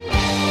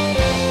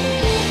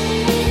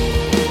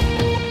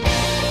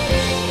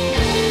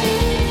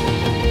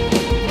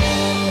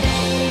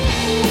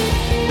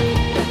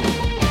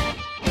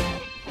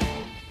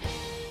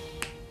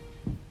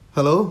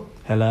Hello.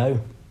 Hello.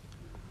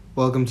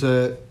 Welcome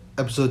to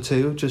episode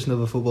 2 of Just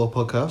Another Football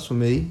Podcast with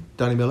me,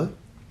 Danny Miller.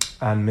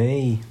 And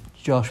me,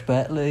 Josh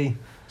Betley.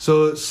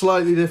 So,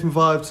 slightly different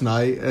vibe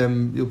tonight.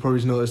 You'll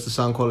probably notice the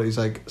sound quality is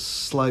like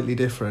slightly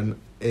different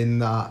in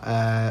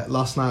that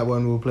last night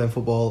when we were playing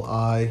football,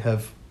 I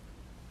have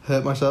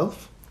hurt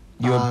myself.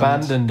 You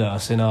abandoned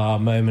us in our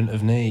moment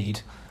of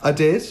need. I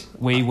did.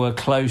 We were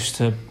close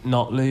to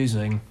not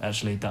losing.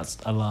 Actually, that's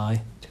a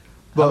lie.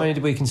 But, how many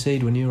did we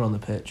concede when you were on the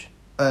pitch?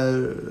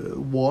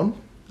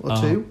 1 or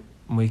 2.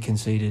 We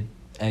conceded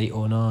 8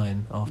 or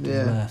 9 after you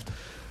left.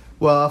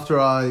 Well, after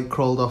I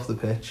crawled off the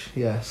pitch,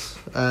 yes.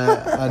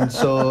 And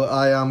so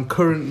I am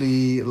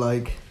currently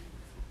let's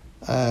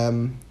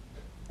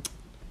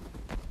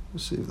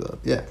see if that.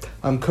 Yeah,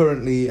 I'm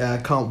currently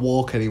can't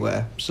walk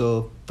anywhere,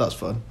 so that's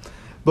fun.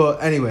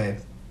 But anyway,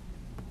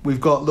 we've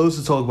got loads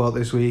to talk about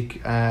this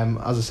week.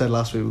 As I said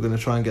last week, we're going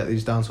to try and get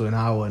these down to an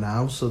hour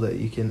now so that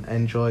you can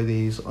enjoy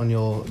these on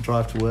your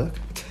drive to work.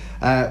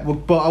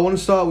 But I want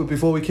to start with,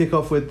 before we kick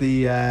off with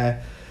the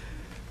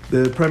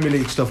Premier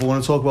League stuff, I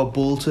want to talk about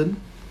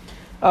Bolton.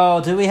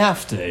 Oh, do we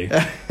have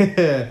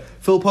to?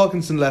 Phil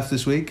Parkinson left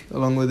this week,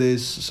 along with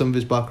some of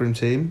his backroom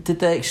team. Did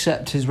they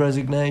accept his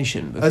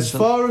resignation? As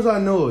far as I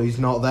know, he's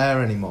not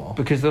there anymore.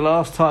 Because the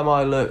last time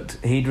I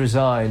looked, he'd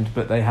resigned,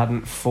 but they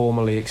hadn't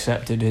formally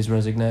accepted his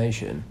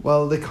resignation.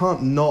 Well, they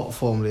can't not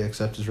formally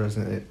accept his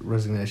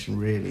resignation,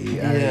 really.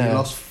 He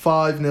lost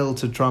 5-0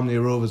 to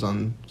Tranmere Rovers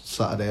on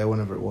Saturday, or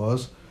whenever it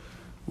was,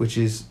 which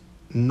is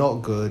not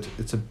good.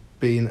 It's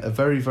been a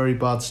very, very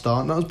bad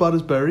start. Not as bad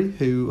as Bury,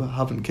 who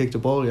haven't kicked a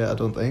ball yet, I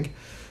don't think.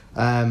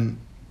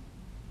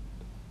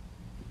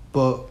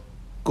 But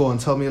go on,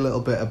 tell me a little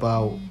bit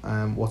about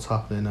what's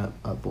happening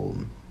at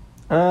Bolton.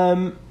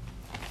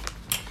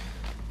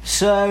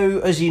 So,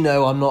 as you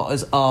know, I'm not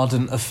as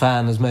ardent a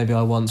fan as maybe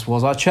I once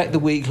was. I check the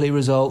weekly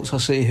results, I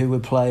see who we're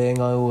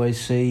playing, I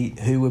always see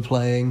who we're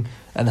playing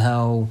and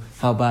how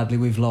badly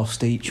we've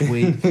lost each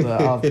week.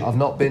 But I've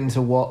not been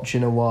to watch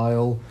in a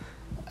while.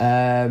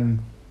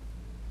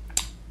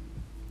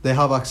 They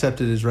have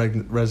accepted his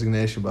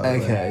resignation, by the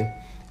way. Okay.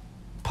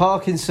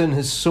 Parkinson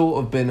has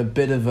sort of been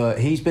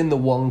he's been the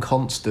one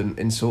constant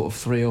in sort of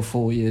 3 or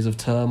 4 years of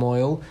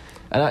turmoil,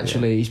 and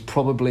actually he's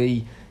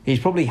probably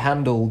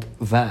handled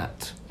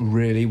that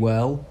really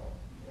well.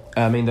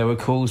 I mean, there were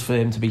calls for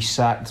him to be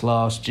sacked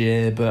last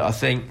year, but I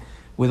think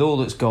with all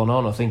that's gone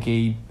on, I think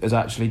he has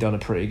actually done a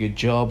pretty good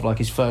job. Like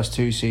his first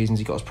 2 seasons,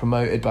 he got us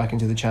promoted back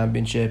into the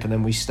Championship, and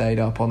then we stayed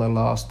up on the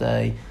last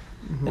day.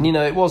 Mm-hmm. And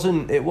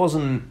it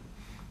wasn't.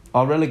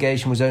 Our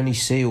relegation was only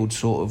sealed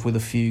sort of with a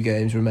few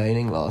games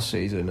remaining last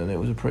season, and it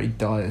was a pretty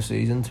dire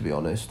season, to be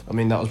honest. I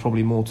mean, that was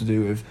probably more to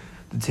do with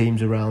the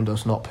teams around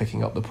us not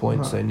picking up the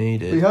points they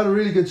needed. We had a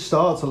really good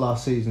start to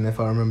last season, if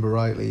I remember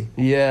rightly.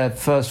 Yeah,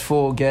 first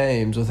 4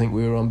 games, I think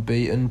we were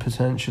unbeaten,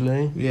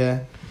 potentially.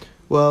 Yeah.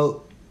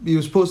 Well, you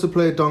were supposed to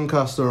play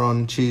Doncaster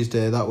on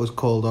Tuesday. That was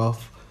called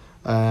off.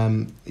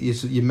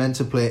 You meant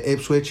to play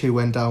Ipswich, who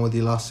went down with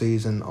you last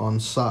season, on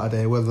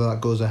Saturday. Whether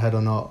that goes ahead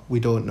or not, we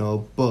don't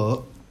know,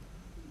 but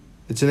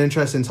it's an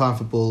interesting time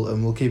for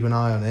Bolton. We'll keep an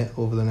eye on it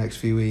over the next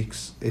few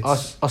weeks. I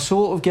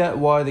sort of get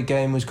why the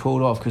game was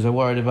called off, because they're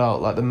worried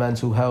about the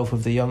mental health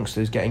of the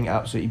youngsters getting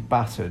absolutely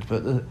battered.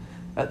 But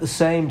at the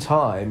same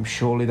time,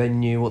 surely they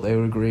knew what they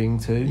were agreeing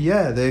to.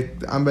 Yeah,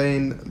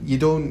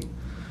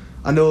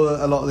 I know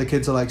a lot of the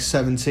kids are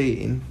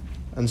 17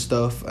 and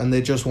stuff, and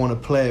they just want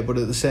to play. But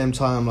at the same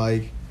time,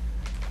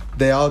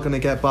 they are going to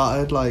get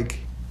battered.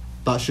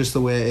 That's just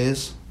the way it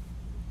is.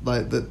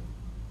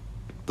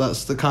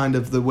 That's the kind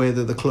of the way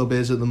that the club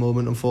is at the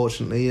moment,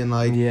 unfortunately. And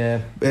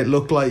it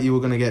looked like you were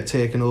going to get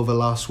taken over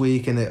last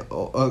week, and a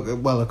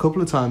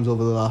couple of times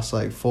over the last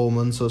 4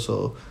 months or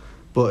so,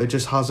 but it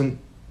just hasn't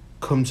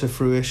come to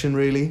fruition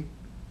really.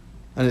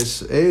 And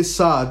it is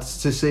sad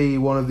to see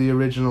one of the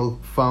original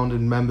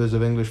founding members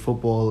of English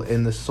football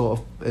in this sort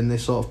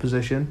of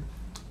position.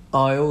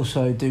 I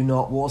also do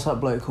not. What's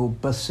that bloke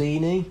called?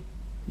 Bassini?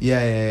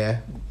 Yeah.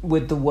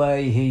 With the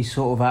way he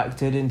sort of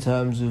acted in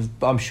terms of,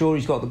 I'm sure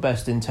he's got the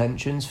best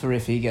intentions for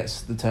if he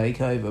gets the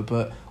takeover,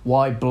 but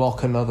why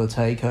block another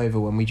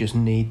takeover when we just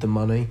need the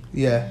money?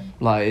 Yeah.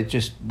 It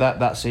just,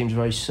 that seems a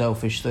very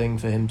selfish thing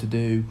for him to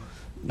do.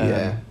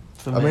 Yeah.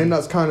 I mean,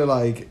 that's kind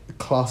of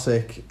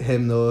classic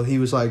him though. He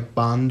was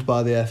banned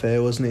by the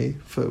FA, wasn't he,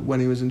 for when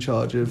he was in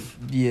charge of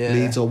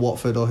Leeds or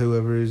Watford or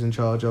whoever he was in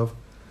charge of.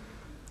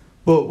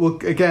 But we'll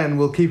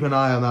keep an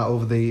eye on that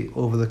over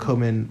the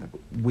coming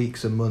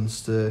weeks and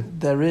months.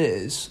 There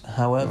is,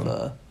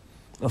 however,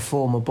 a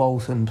former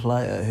Bolton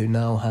player who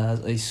now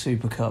has a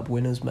Super Cup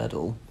winners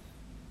medal.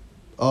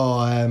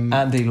 Oh,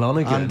 Andy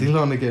Lonergan. Andy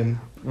Lonergan.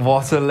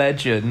 What a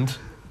legend.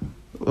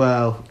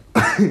 Well,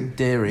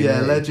 dearie. Yeah,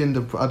 legend.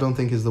 I don't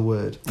think is the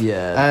word.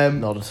 Yeah,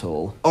 not at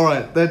all. All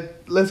right,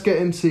 let's get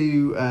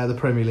into the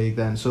Premier League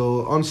then.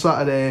 So on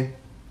Saturday,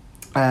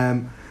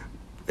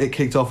 it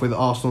kicked off with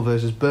Arsenal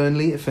versus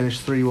Burnley. It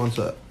finished 2-1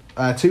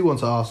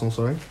 to Arsenal.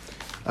 Sorry,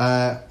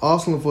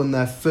 Arsenal have won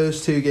their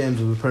first 2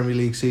 games of the Premier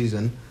League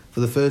season for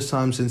the first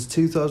time since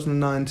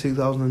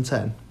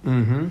 2009-2010.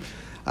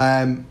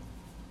 Mm-hmm.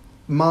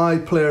 My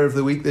player of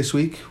the week this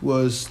week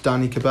was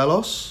Dani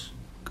Ceballos,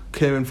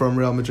 came in from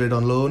Real Madrid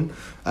on loan.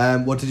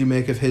 What did you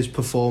make of his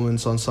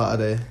performance on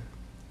Saturday?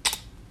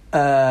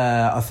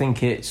 I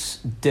think it's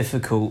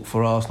difficult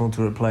for Arsenal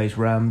to replace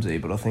Ramsey,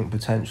 but I think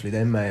potentially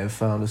they may have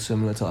found a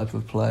similar type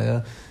of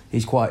player.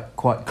 He's quite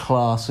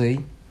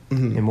classy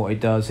in what he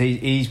does.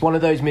 He's one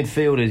of those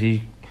midfielders.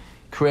 He's a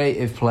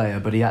creative player,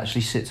 but he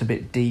actually sits a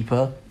bit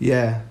deeper.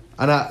 Yeah,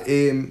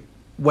 and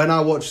when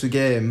I watched the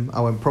game,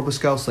 I went proper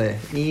scouse there.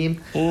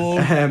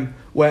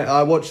 When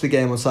I watched the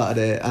game on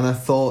Saturday, and I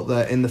thought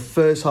that in the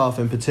first half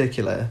in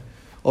particular,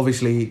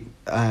 obviously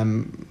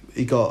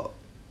he got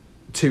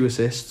 2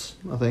 assists,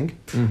 I think.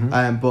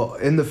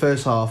 But in the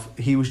first half,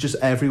 he was just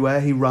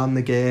everywhere. He ran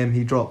the game,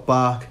 he dropped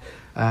back,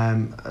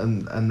 and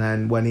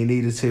then when he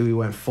needed to, he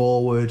went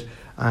forward,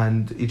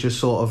 and he just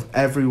sort of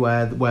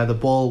everywhere where the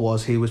ball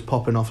was, he was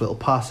popping off little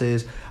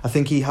passes. I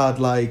think he had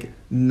like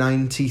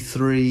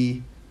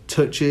 93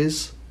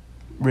 touches.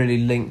 Really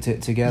linked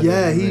it together.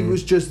 Yeah, he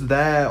was just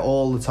there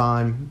all the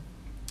time.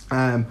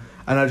 And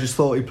I just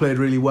thought he played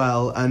really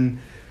well, and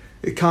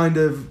it kind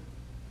of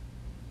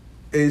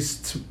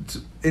is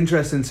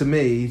interesting to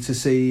me to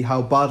see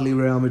how badly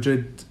Real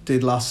Madrid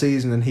did last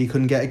season and he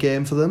couldn't get a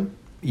game for them.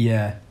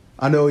 Yeah.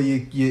 I know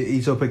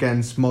he's up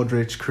against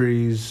Modric,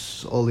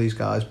 Kroos, all these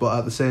guys, but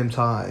at the same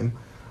time,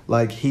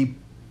 like, he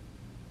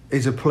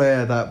is a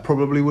player that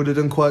probably would have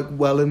done quite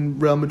well in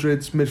Real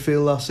Madrid's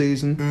midfield last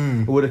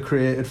season. Would have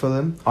created for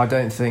them. I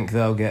don't think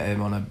they'll get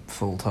him on a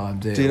full-time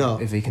deal. Do you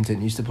not? If he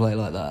continues to play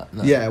like that.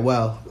 No. Yeah,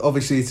 well,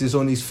 obviously it's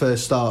only his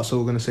first start, so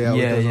we're going to see how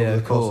he does over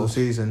the course of the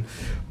season.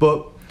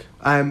 But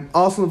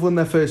Arsenal have won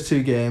their first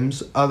 2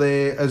 games. Are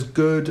they as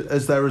good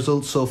as their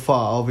results so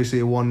far?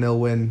 Obviously a 1-0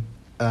 win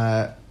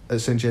at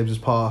St James's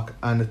Park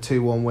and a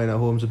 2-1 win at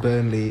home to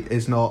Burnley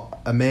is not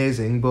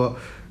amazing, but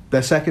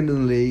they're second in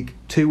the league,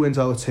 2 wins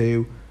out of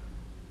 2.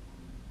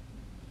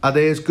 Are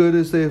they as good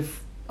as their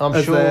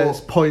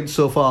points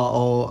so far,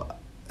 or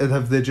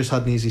have they just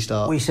had an easy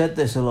start? We said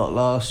this a lot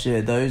last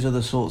year. Those are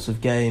the sorts of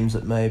games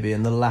that maybe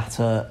in the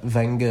latter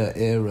Wenger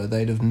era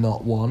they'd have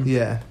not won.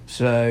 Yeah.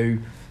 So,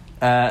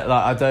 they're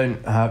not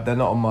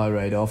on my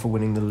radar for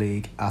winning the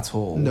league at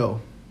all. No.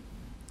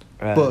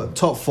 But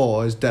top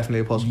 4 is definitely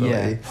a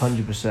possibility. Yeah,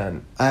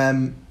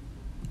 100%.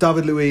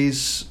 David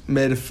Luiz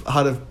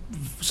had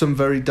some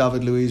very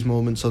David Luiz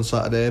moments on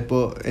Saturday,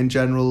 but in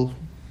general,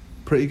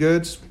 pretty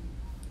good.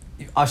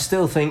 I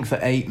still think for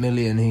 8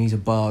 million he's a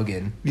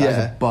bargain. That's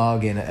a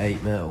bargain at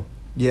 8 mil.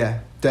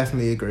 Yeah,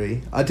 definitely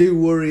agree. I do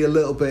worry a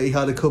little bit. He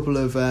had a couple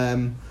of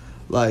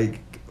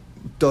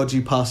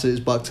dodgy passes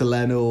back to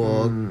Leno,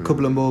 or a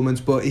couple of moments,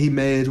 but he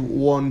made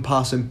one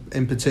pass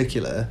in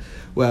particular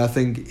where I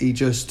think he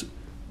just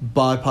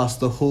bypassed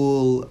the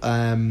whole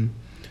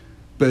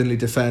Burnley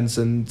defence,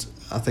 and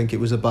I think it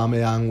was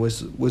Aubameyang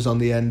was on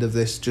the end of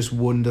this just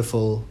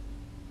wonderful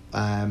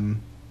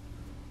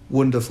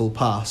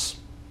pass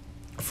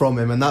from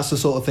him, and that's the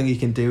sort of thing he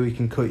can do. He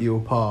can cut you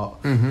apart.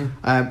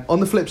 On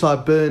the flip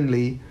side,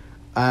 Burnley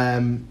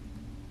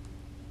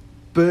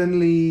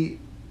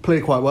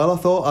played quite well, I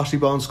thought. Ashley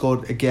Barnes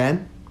scored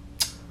again.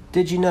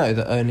 Did you know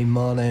that only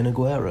Mane and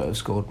Aguero have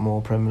scored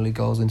more Premier League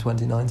goals in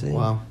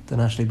 2019 than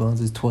Ashley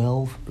Barnes'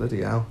 12?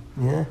 Bloody hell.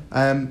 Yeah.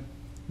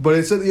 But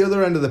it's at the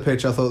other end of the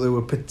pitch. I thought they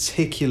were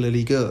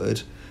particularly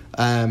good,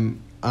 and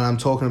I'm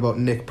talking about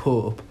Nick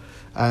Pope.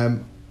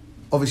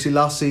 Obviously,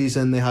 last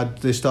season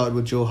they started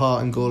with Joe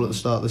Hart in goal at the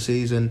start of the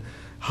season.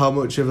 How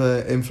much of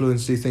an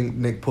influence do you think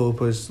Nick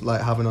Pope was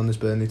having on this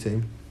Burnley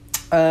team?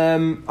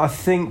 I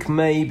think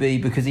maybe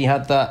because he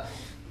had that.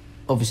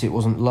 Obviously, it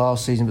wasn't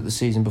last season, but the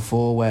season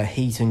before, where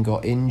Heaton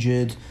got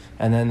injured,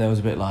 and then there was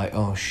a bit like,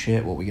 oh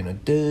shit, what are we gonna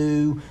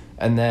do?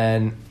 And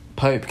then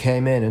Pope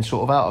came in and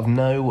sort of out of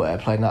nowhere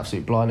played an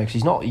absolute blinder, because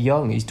he's not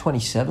young. He's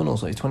 27 or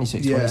so. He's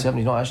 26, 27.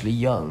 He's not actually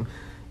young.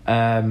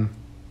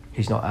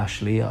 He's not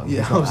actually young.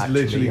 Yeah, I was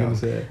literally going to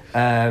say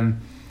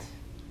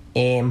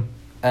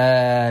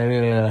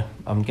it.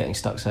 I'm getting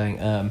stuck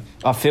saying.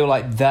 I feel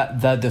like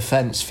that their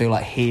defence feel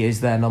like he is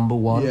their number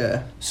one.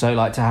 Yeah. So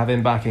to have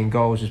him back in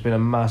goals has been a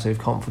massive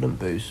confident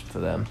boost for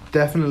them.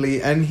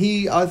 Definitely, and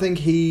I think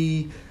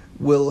he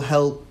will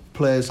help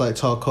players like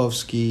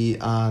Tarkowski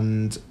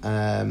and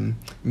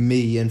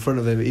me in front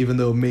of him. Even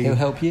though he'll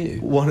help you.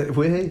 One of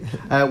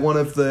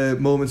the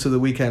moments of the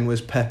weekend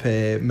was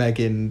Pepe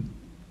megging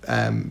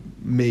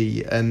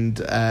me, and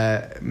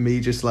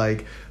me just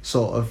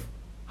sort of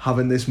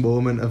having this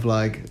moment of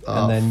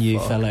and then you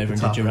fell over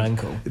and did your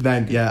ankle.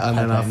 Then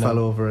I fell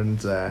over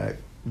and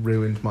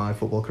ruined my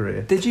football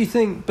career. Did you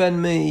think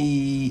Ben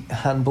Mee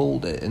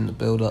handballed it in the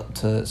build up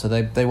to? So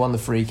they won the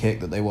free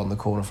kick that they won the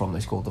corner from. They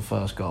scored the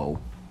first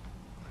goal.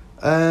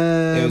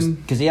 It was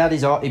because he had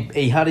his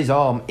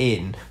arm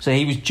in, so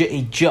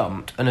he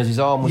jumped, and as his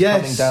arm was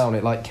coming down,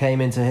 it came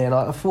into here. And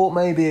I thought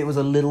maybe it was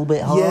a little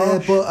bit harsh.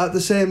 Yeah, but at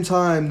the same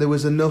time, there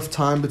was enough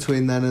time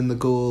between then and the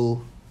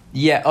goal.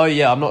 Yeah. Oh,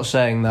 yeah. I'm not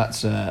saying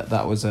that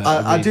was.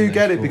 I do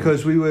get it,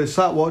 because we were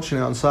sat watching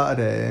it on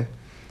Saturday,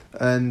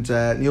 and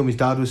Naomi's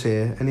dad was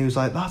here, and he was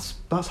like,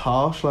 "That's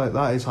harsh. Like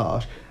that is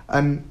harsh."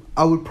 And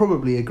I would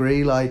probably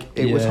agree. Like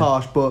it was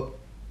harsh, but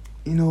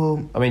you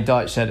know, I mean,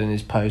 Deitch said in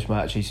his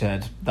post-match, he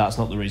said that's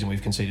not the reason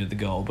we've conceded the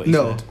goal, but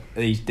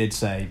he did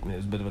say it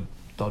was a bit of a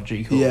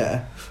dodgy call.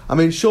 Yeah, I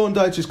mean, Sean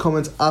Dyche's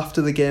comments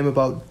after the game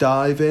about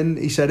diving,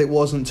 he said it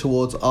wasn't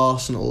towards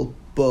Arsenal,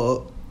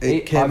 but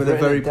it came at a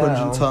very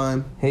pungent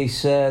time. He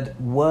said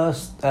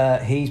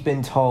he's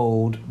been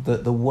told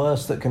that the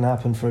worst that can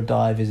happen for a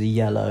dive is a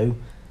yellow,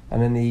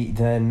 and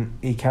then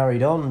he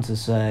carried on to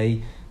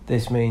say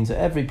this means that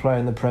every player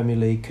in the Premier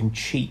League can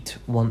cheat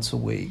once a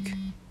week.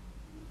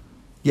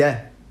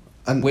 Yeah,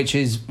 and which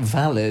is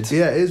valid.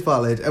 Yeah, it is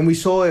valid, and we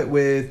saw it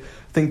with,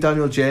 I think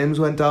Daniel James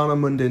went down on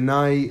Monday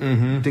night,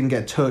 didn't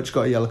get touched,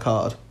 got a yellow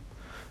card.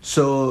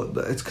 So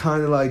it's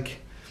kind of like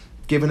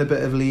giving a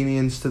bit of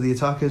lenience to the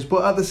attackers,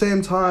 but at the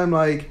same time,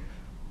 like,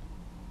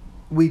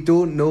 we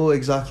don't know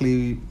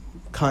exactly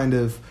kind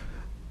of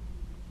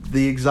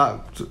the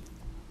exact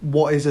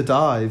what is a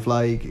dive,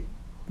 like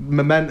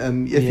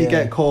momentum. If you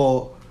get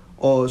caught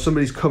or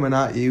somebody's coming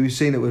at you, we've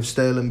seen it with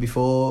Sterling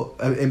before.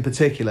 In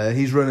particular,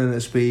 he's running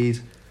at speed.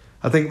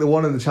 I think the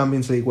one in the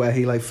Champions League where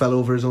he like fell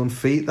over his own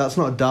feet, that's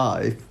not a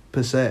dive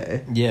per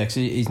se. Yeah, because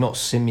he's not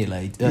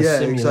simulated.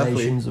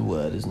 Simulation's a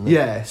word, isn't it?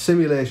 Yeah,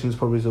 simulation's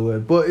probably the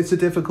word, but it's a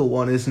difficult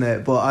one, isn't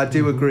it? But I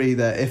do agree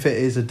that if it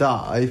is a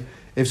dive,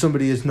 if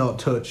somebody is not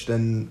touched,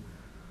 then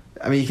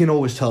I mean, you can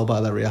always tell by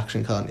their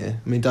reaction, can't you?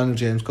 I mean, Daniel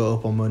James got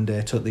up on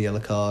Monday, took the yellow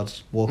card,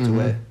 walked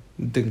away,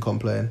 didn't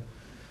complain.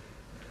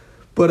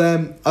 But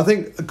I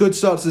think a good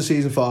start to the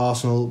season for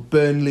Arsenal.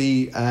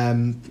 Burnley,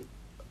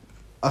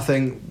 I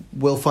think,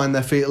 will find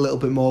their feet a little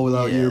bit more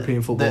without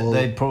European football.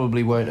 They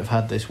probably won't have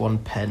had this one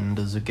penned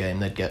as a game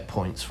they'd get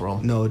points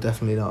from. No,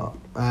 definitely not.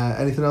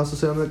 Anything else to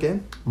say on that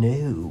game?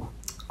 No.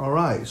 All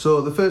right,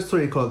 so the first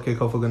 3 o'clock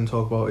kickoff we're going to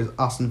talk about is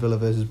Aston Villa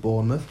versus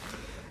Bournemouth.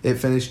 It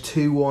finished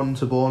 2-1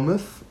 to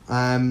Bournemouth.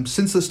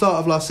 Since the start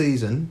of last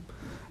season,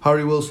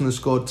 Harry Wilson has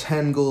scored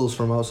 10 goals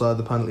from outside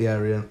the penalty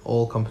area in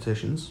all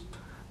competitions,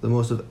 the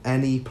most of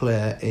any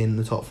player in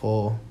the top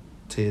 4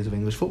 tiers of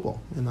English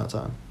football in that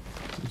time.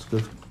 It's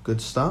a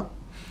good start.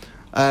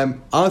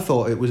 I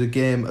thought it was a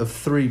game of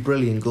 3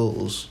 brilliant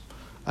goals.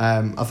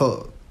 I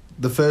thought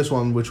the first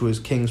one, which was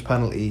King's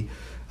penalty,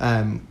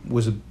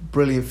 was a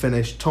brilliant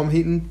finish. Tom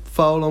Heaton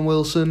foul on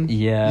Wilson.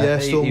 Yeah,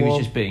 he was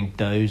just being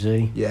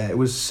dozy. Yeah, it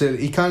was silly.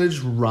 He kind of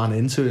just ran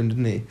into him,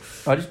 didn't he?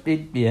 A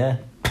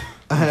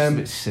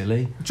bit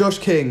silly. Josh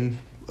King,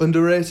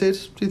 underrated,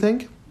 do you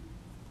think?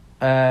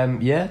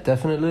 Yeah,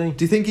 definitely.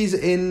 Do you think he's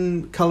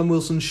in Callum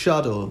Wilson's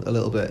shadow a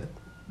little bit?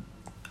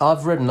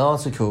 I've read an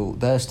article.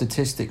 They're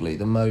statistically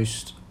the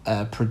most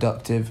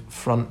productive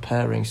front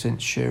pairing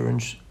since Shearer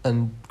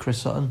and Chris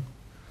Sutton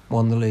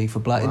won the league for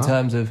Black in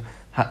terms of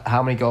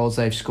how many goals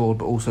they've scored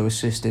but also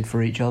assisted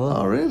for each other.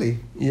 Oh, really?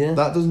 Yeah.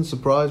 That doesn't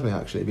surprise me,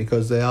 actually,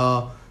 because they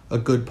are a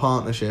good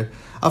partnership.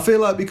 I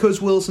feel like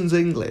because Wilson's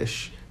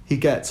English, he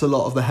gets a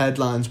lot of the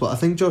headlines, but I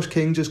think Josh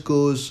King just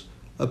goes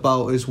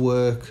about his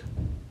work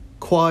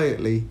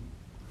quietly.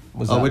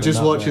 We're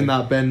just watching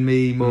that Ben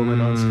Mee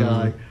moment on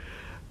Sky.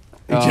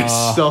 He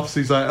just stops,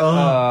 he's like,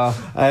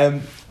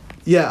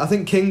 yeah, I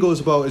think King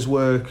goes about his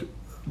work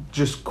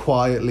just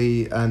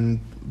quietly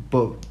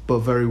but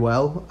very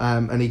well,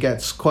 and he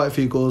gets quite a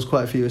few goals,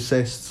 quite a few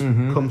assists,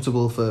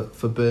 comfortable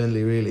for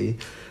Burnley, really.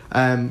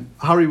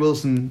 Harry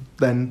Wilson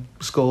then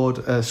scored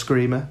a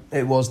screamer.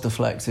 It was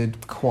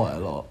deflected quite a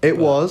lot. It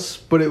was,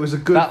 but it was a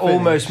good That finish.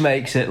 Almost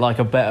makes it like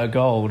a better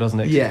goal, doesn't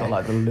it? Yeah. It's got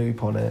like the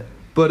loop on it.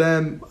 But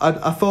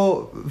I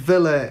thought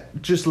Villa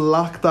just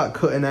lacked that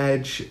cutting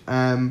edge.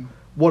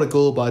 What a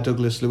goal by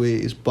Douglas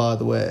Luiz, by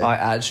the way. I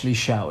actually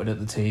shouted at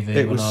the TV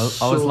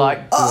I was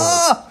like,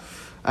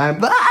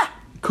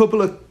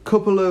 Couple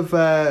of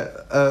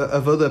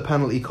other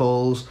penalty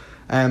calls.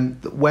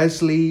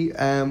 Wesley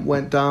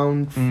went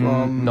down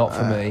from... not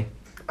for me.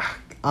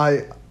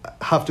 I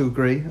have to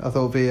agree. I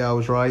thought VAR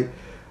was right.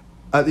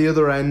 At the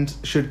other end,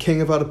 should King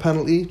have had a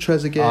penalty?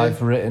 Trezeguet.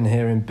 I've written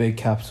here in big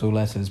capital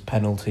letters,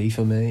 penalty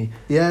for me.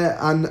 Yeah,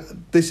 and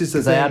this is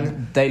the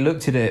thing. They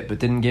looked at it but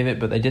didn't give it,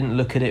 but they didn't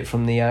look at it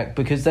from the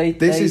because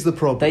This is the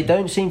problem. They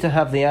don't seem to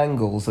have the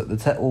angles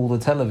that all the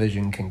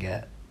television can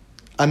get.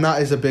 And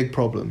that is a big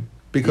problem.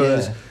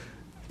 Because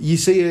you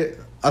see it,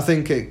 I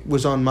think it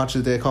was on Match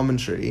of the Day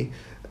commentary,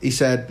 he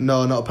said,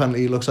 no, not a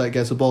penalty, looks like it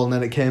gets the ball, and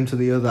then it came to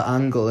the other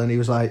angle and he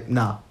was like,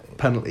 nah,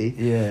 penalty.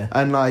 Yeah.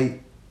 And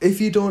like, if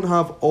you don't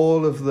have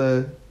all of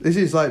this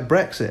is like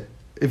Brexit.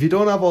 If you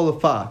don't have all the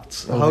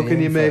facts, how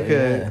can you make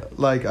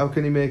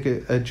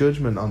a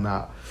judgment on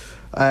that?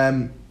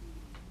 I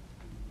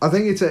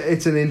think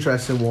it's an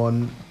interesting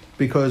one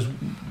because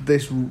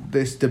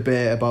this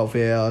debate about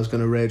VAR is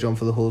going to rage on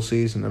for the whole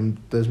season, and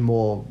there's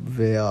more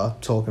VAR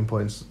talking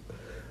points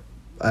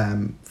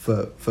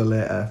for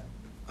later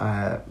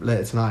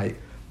tonight.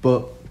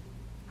 But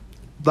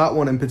that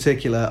one in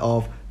particular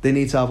of they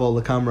need to have all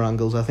the camera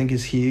angles, I think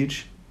is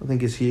huge.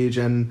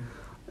 And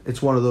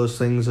it's one of those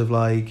things of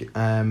like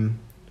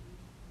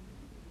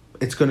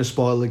it's going to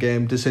spoil the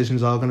game.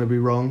 Decisions are going to be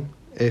wrong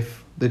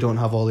if They don't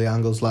have all the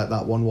angles like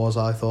that one was,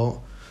 I thought.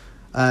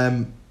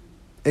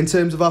 In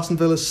terms of Aston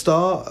Villa's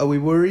start, are we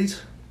worried?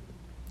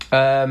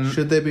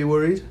 Should they be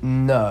worried?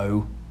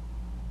 No,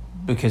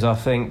 because I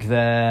think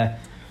they're...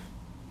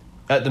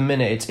 At the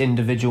minute, it's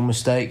individual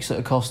mistakes that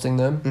are costing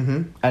them.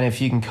 Mm-hmm. And if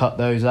you can cut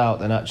those out,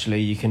 then actually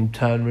you can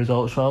turn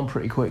results around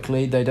pretty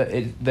quickly. They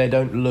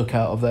don't look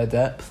out of their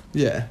depth.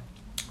 Yeah.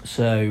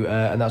 So,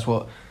 and that's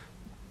what...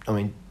 I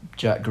mean,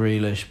 Jack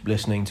Grealish,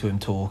 listening to him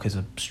talk is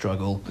a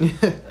struggle. He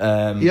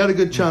had a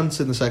good chance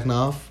in the second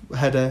half.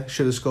 Header,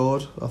 should have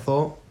scored, I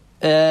thought.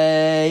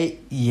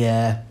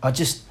 Yeah. I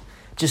just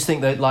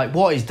think that, like,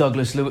 what is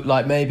Douglas Luiz...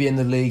 Like, maybe in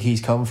the league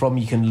he's come from,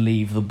 you can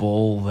leave the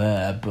ball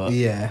there, but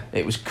yeah,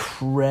 it was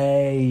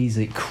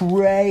crazy.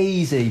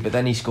 But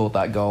then he scored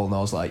that goal, and I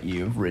was like,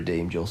 you have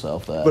redeemed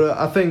yourself there. But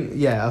I think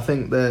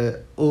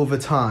that over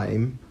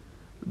time,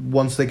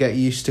 once they get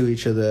used to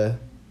each other...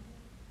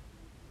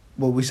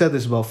 Well, we said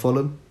this about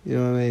Fulham, you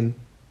know what I mean?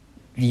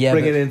 Yeah,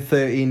 bringing in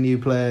 13 new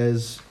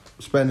players,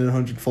 spending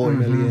 140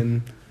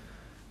 million.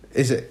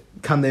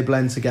 Can they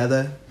blend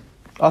together?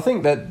 I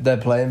think that they're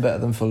playing better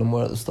than Fulham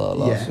were at the start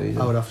of last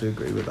season. I would have to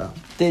agree with that.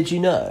 Did you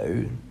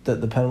know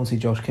that the penalty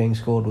Josh King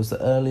scored was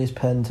the earliest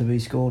pen to be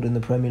scored in the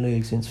Premier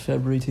League since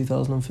February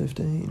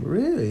 2015?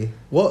 Really?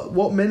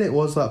 What minute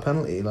was that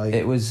penalty? Like,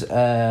 it was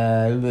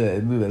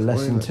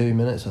less than 2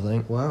 minutes, I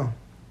think. Wow.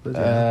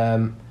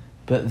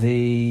 But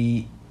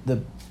the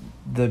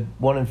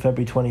one in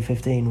February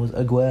 2015 was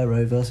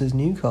Aguero versus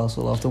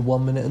Newcastle after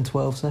 1 minute and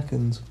 12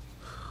 seconds.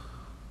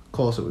 Of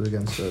course it was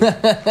against us.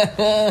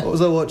 What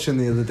was I watching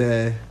the other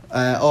day?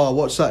 I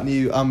watched that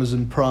new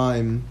Amazon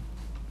Prime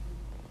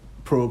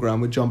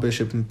programme with John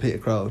Bishop and Peter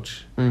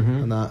Crouch.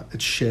 Mm-hmm. And that.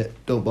 It's shit.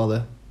 Don't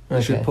bother.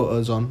 They should put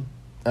us on.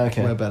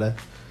 Okay. We're better.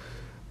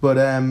 But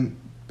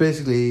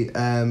basically,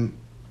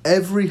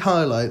 every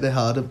highlight they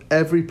had of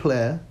every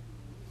player,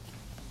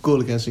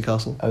 goal against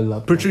Newcastle. I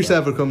love Patrice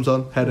Evra comes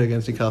on, header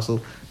against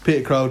Newcastle.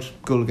 Peter Crouch,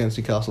 goal against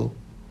Newcastle.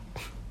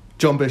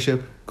 John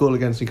Bishop, goal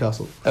against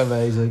Newcastle.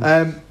 Amazing.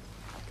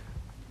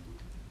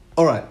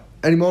 All right.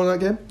 Any more on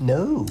that game?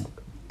 No.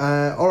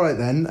 All right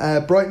then.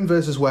 Brighton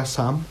versus West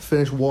Ham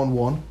finished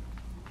 1-1.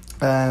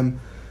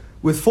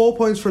 With 4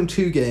 points from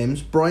 2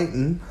 games,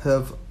 Brighton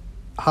have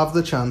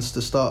the chance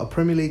to start a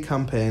Premier League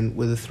campaign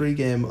with a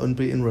 3-game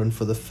unbeaten run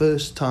for the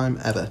first time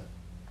ever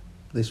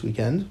this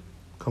weekend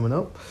coming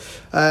up.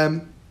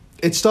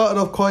 It started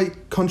off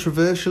quite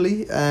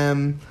controversially.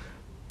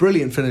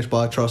 Brilliant finish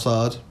by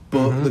Trossard,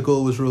 but the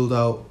goal was ruled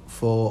out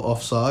for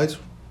offside.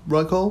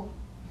 Right, Cole?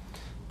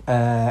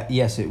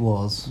 Yes, it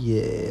was.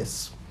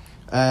 Yes.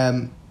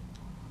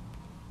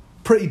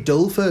 Pretty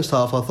dull first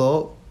half, I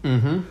thought.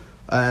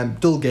 Mm-hmm.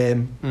 Dull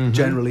game,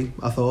 generally,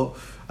 I thought.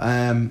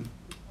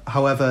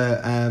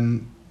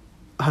 However,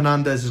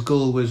 Hernandez's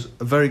goal was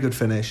a very good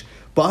finish,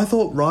 but I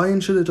thought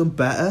Ryan should have done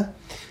better.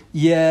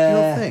 Yeah. You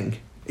don't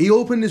think? He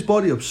opened his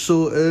body up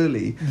so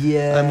early.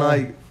 Yeah.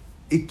 And,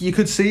 you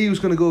could see he was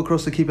going to go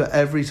across the keeper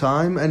every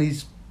time,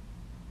 and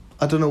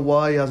I don't know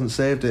why he hasn't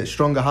saved it.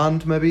 Stronger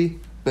hand, maybe?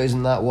 But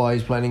isn't that why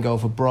he's playing in goal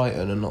for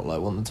Brighton and not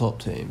like one of the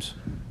top teams?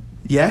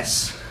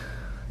 Yes.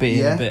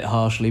 Being a bit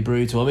harshly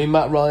brutal. I mean,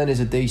 Matt Ryan is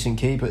a decent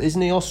keeper.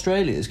 Isn't he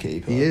Australia's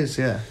keeper? He is,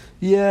 yeah.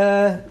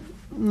 Yeah.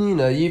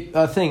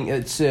 I think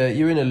it's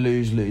you're in a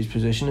lose-lose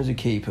position as a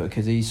keeper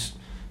because he's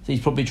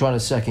probably trying to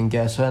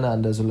second-guess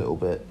Hernandez a little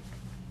bit.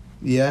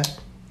 Yeah.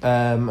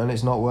 And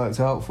it's not worked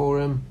out for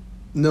him.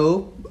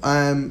 No.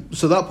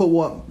 So that put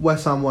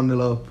West Ham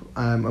 1-0 up,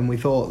 and we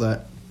thought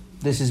that...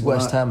 This is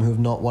West Ham who have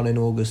not won in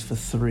August for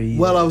 3 years.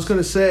 Well, I was going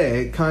to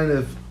say, kind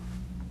of...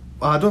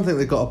 I don't think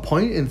they got a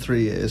point in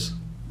 3 years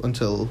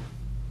until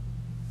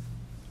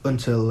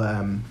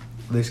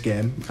this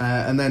game.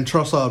 And then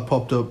Trossard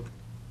popped up,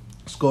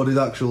 scored his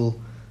actual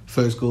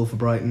first goal for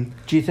Brighton.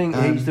 Do you think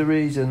he's the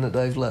reason that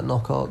they've let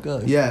Knockaert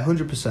go? Yeah,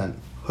 100%.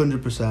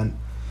 100%.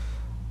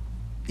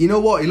 You know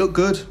what? He looked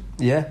good.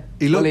 Yeah.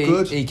 He looked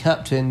good. He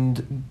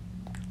captained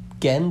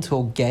Ghent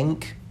or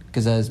Genk,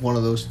 because there's one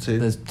of those two.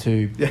 There's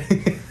two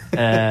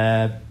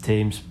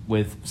teams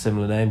with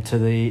similar name to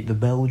the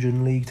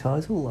Belgian league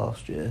title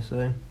last year.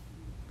 So,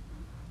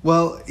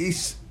 well,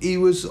 he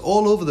was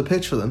all over the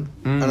pitch for them,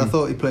 and I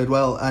thought he played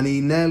well. And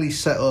he nearly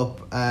set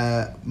up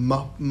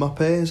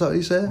Maupay. Is that what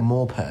you say?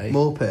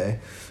 Maupay.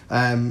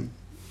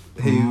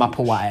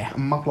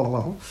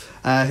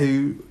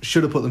 Who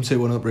should have put them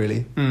 2-1 up,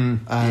 really.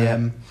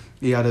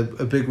 He had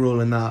a big role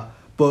in that.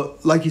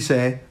 But like you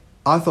say,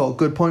 I thought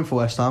good point for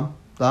West Ham.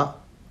 That,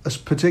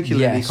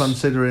 particularly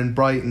considering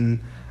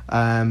Brighton's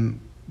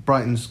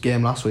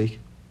game last week.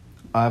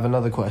 I have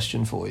another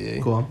question for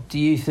you. Go on. Do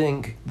you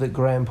think that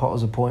Graham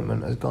Potter's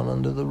appointment has gone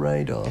under the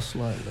radar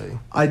slightly?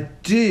 I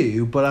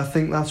do, but I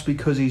think that's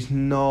because he's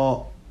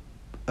not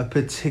a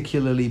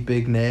particularly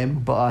big name.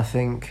 But I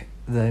think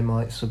they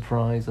might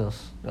surprise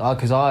us.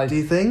 Because do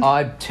you think?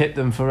 I tipped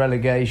them for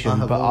relegation,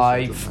 but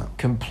I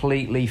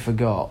completely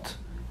forgot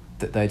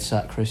that they'd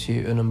sacked Chris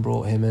Hughton and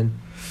brought him in.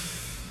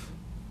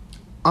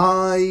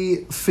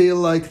 I feel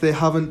like they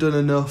haven't done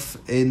enough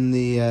in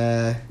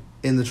the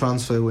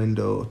transfer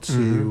window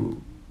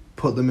to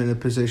put them in a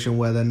position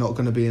where they're not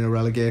going to be in a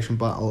relegation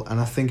battle, and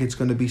I think it's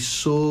going to be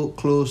so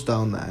close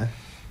down there.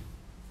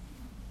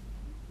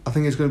 I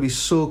think it's going to be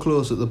so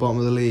close at the bottom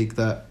of the league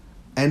that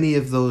any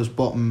of those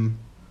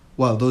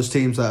those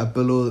teams that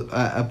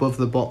are above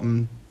the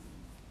bottom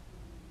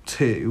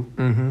two,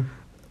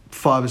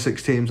 5 or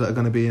 6 teams that are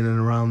going to be in and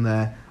around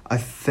there, I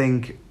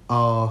think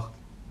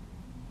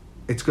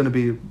it's going to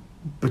be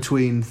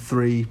between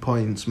 3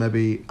 points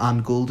maybe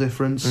and goal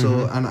difference.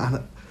 So and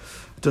I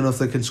don't know if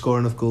they can score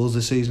enough goals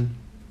this season.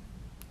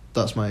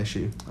 That's my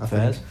issue, I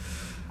think.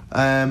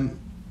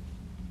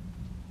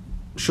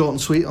 Short and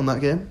sweet on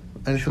that game.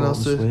 Anything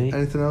else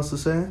to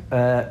say?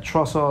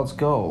 Trossard's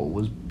goal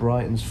was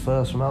Brighton's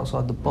first from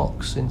outside the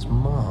box since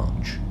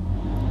March.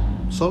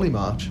 Solly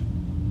March?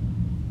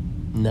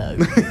 No.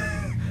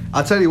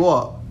 I tell you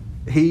what,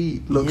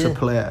 he looks a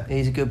player.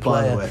 He's a good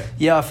player. By the way.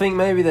 Yeah, I think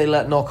maybe they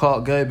let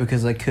Knockaert go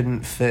because they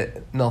couldn't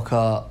fit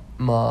Knockaert,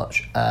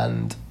 March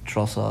and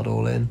Trossard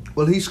all in.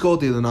 Well, he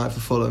scored the other night for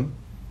Fulham.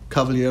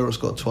 Cavaliero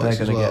scored twice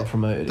They're as well.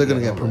 They're going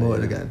to get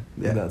promoted again.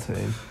 Yeah. That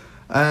team.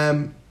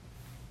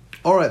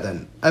 All right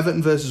then,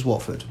 Everton versus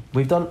Watford.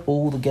 We've done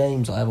all the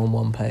games I have on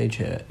one page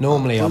here.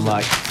 Normally I'm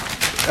like...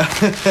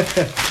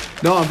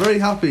 No, I'm very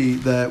happy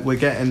that we're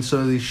getting some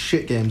of these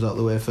shit games out of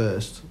the way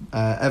first.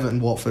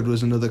 Everton-Watford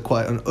was another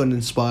quite an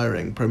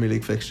uninspiring Premier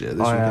League fixture this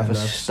weekend. I have a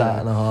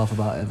stat and a half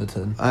about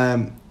Everton.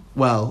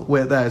 Well,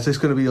 wait there. Is this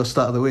going to be your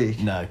stat of the week?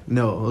 No.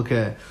 No,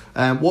 okay.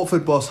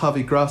 Watford boss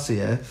Javi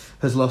Gracia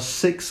has lost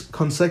 6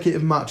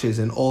 consecutive matches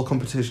in all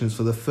competitions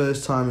for the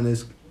first time in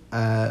his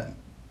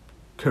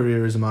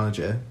career as a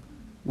manager,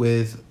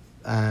 with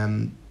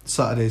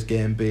Saturday's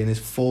game being his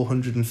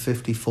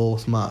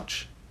 454th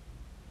match.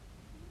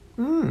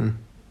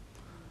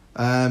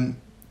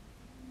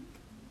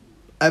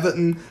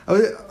 Everton,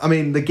 I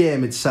mean, the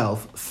game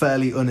itself,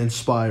 fairly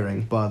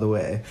uninspiring, by the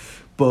way,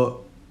 but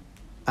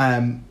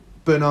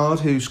Bernard,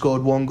 who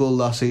scored 1 goal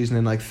last season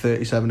in like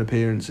 37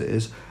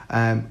 appearances,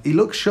 he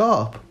looked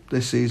sharp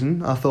this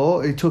season, I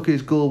thought. He took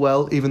his goal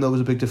well, even though it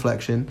was a big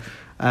deflection.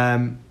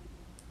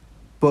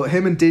 But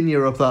him and Digne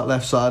up that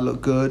left side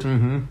look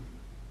good.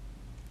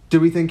 Do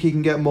we think he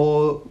can get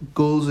more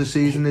goals this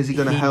season? Is he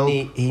going to help?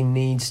 He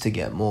needs to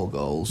get more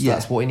goals. Yeah.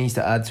 That's what he needs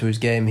to add to his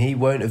game. He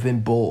won't have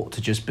been bought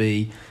to just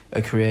be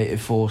a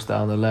creative force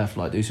down the left,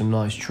 like do some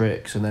nice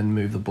tricks and then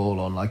move the ball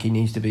on. Like, he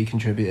needs to be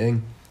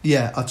contributing.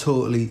 Yeah, I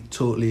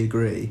totally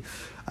agree.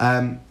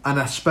 And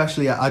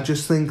especially, I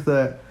just think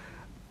that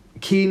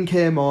Keane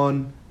came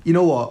on. You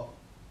know what?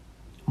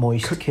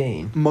 Moist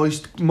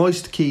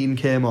Keane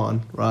came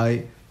on,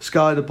 right?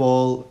 Skied the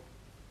ball,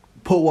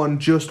 put one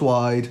just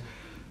wide.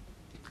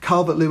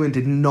 Calvert-Lewin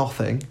did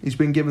nothing. He's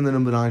been given the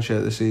number 9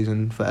 shirt this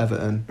season for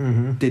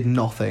Everton. Did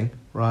nothing,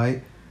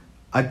 right?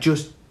 I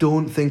just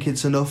don't think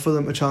it's enough for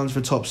them to challenge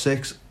for top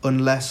 6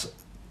 unless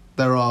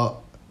there are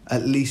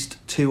at least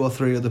 2 or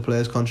 3 other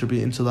players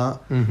contributing to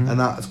that. And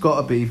that's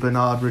got to be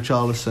Bernard,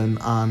 Richarlison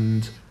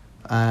and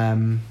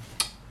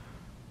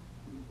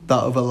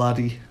that other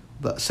laddie,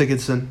 that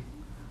Sigurdsson.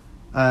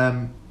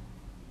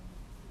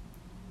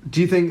 Do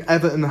you think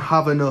Everton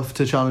have enough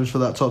to challenge for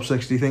that top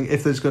 6? Do you think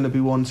if there's going to be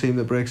one team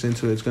that breaks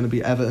into it, it's going to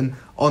be Everton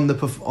on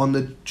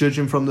the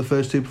judging from the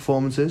first 2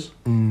 performances?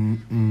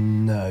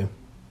 No.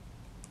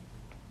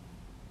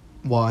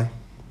 Why?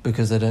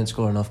 Because they don't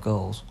score enough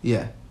goals.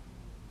 Yeah.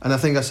 And I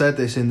think I said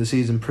this in the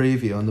season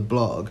preview on the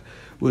blog,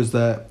 was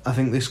that I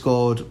think they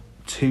scored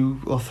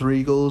 2 or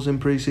 3 goals in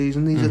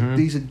pre-season.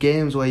 These are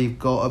games where you've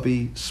got to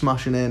be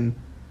smashing in,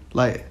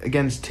 like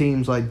against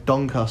teams like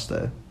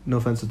Doncaster. No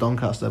offence to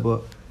Doncaster,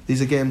 but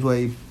these are games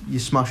where you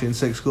smash in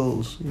 6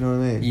 goals. You know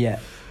what I mean? Yeah.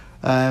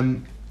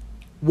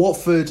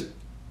 Watford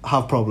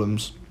have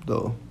problems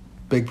though,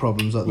 big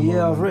problems at the moment.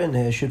 Yeah, I've written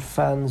here, should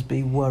fans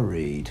be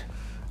worried?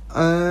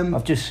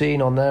 I've just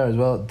seen on there as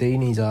well,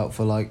 Deeney's out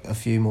for like a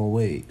few more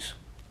weeks.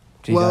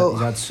 He's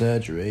had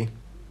surgery,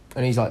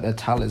 and he's like their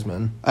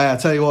talisman. I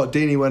tell you what,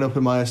 Deeney went up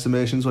in my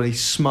estimations when he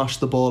smashed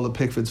the ball at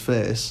Pickford's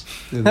face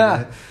the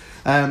other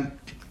day.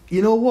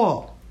 You know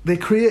what? They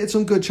created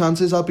some good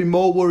chances. I'd be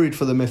more worried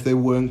for them if they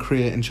weren't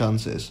creating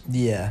chances.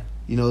 Yeah.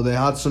 You know, they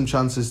had some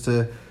chances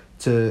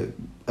to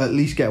at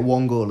least get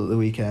 1 goal at the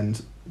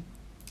weekend.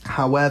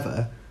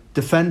 However,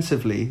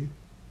 defensively,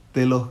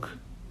 they look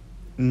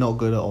not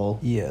good at all.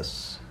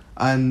 Yes.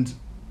 And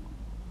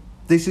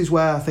this is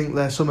where I think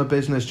their summer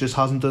business just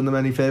hasn't done them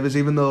any favours,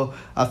 even though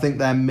I think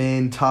their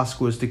main task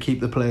was to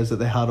keep the players that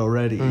they had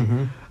already.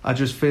 I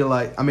just feel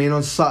like, I mean,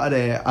 on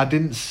Saturday, I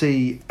didn't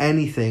see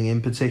anything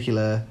in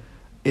particular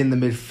in the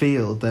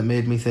midfield that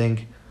made me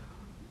think,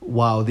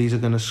 wow, these are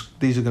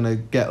gonna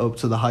get up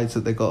to the heights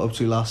that they got up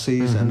to last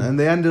season. And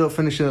they ended up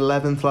finishing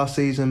 11th last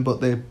season,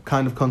 but they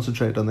kind of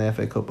concentrated on the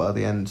FA Cup by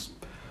the end.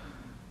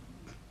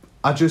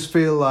 I just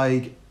feel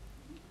like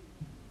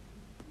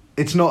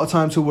it's not a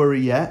time to worry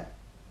yet,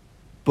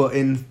 but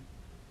in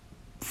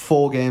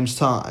 4 games'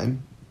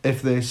 time,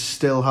 if they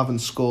still haven't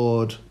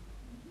scored,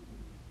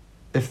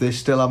 if they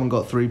still haven't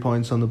got 3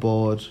 points on the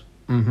board,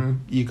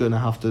 you're going to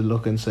have to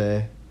look and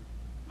say,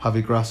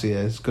 Javi Gracia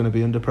is going to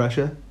be under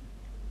pressure.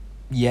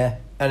 Yeah,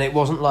 and it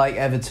wasn't like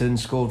Everton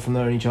scored from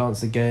their only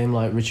chance of the game.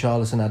 Like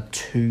Richarlison had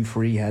 2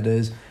 free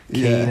headers,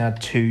 Keane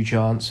had 2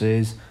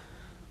 chances.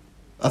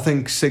 I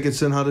think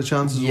Sigurdsson had a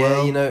chance as well.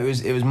 Yeah, you know,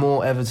 it was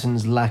more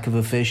Everton's lack of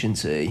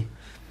efficiency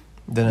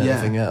than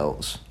anything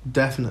else.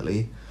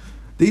 Definitely.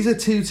 These are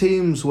 2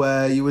 teams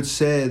where you would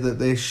say that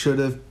they should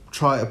have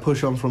tried to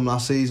push on from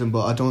last season,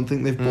 but I don't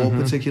think they've bought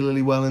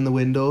particularly well in the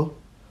window.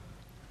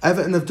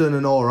 Everton have done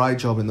an alright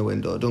job in the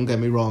window, don't get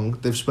me wrong.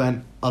 They've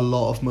spent a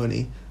lot of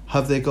money.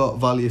 Have they got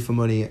value for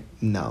money?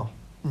 No.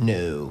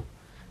 No.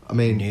 I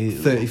mean,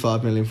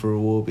 35 million for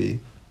Iwobi.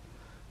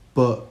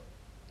 But,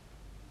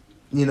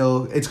 you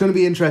know, it's going to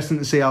be interesting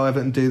to see how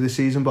Everton do this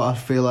season, but I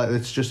feel like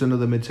it's just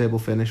another mid-table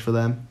finish for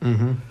them.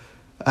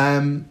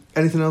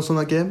 Anything else on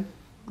that game?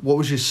 What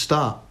was your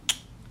start?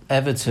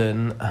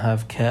 Everton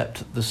have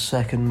kept the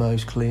 2nd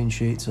most clean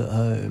sheets at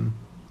home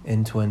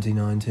in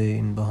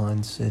 2019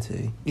 behind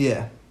City.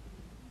 Yeah.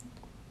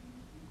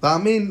 I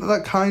mean,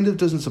 that kind of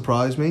doesn't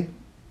surprise me.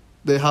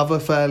 They have a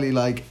fairly,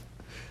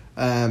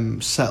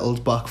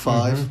 settled back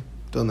 5,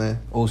 don't they?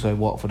 Also,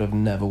 Watford have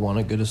never won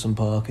at Goodison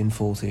Park in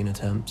 14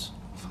 attempts.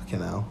 Fucking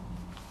hell.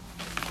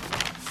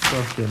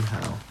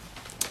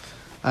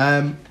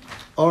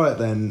 Alright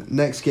then,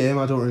 next game,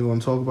 I don't really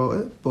want to talk about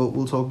it, but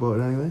we'll talk about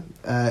it anyway,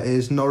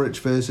 is Norwich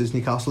versus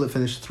Newcastle. It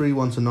finished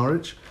 3-1 to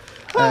Norwich.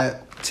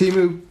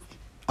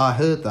 I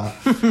heard that.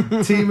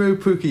 Teemu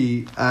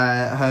Pukki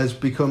has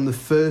become the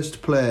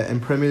first player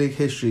in Premier League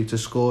history to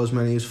score as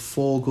many as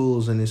 4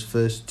 goals in his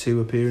first 2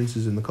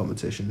 appearances in the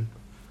competition.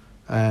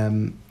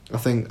 I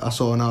think I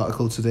saw an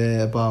article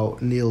today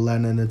about Neil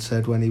Lennon had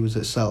said when he was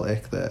at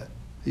Celtic that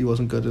he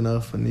wasn't good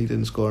enough and he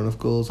didn't score enough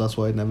goals, that's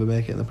why he'd never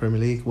make it in the Premier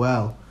League.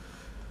 Well,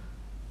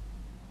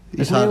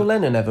 has Neil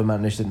Lennon ever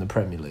managed in the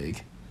Premier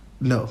League?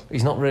 No.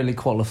 He's not really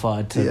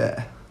qualified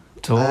to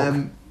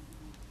talk.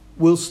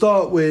 We'll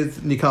start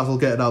with Newcastle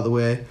getting out of the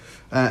way.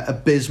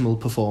 Abysmal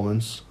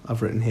performance,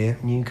 I've written here.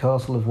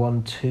 Newcastle have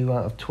won 2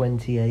 out of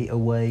 28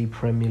 away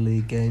Premier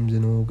League games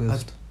in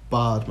August. That's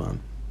bad,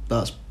 man.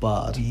 That's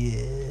bad.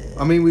 Yeah.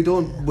 I mean, we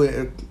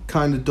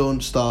kind of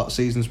don't start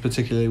seasons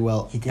particularly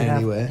well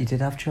anyway. You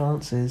did have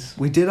chances.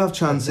 We did have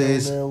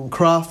chances. 0-0.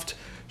 Kraft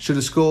should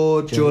have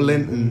scored. Joe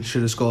Linton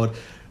should have scored.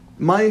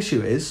 My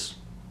issue is,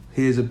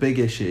 here's a big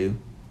issue,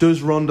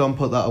 does Rondon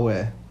put that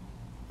away?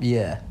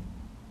 Yeah.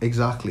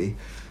 Exactly.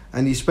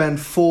 And you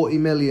spend 40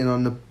 million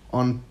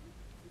on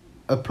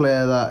a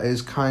player that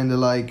is kind of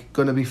like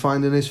going to be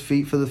finding his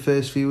feet for the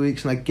first few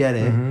weeks, and I get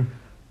it.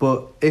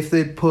 But if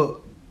they'd put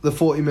the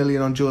 40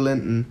 million on Joe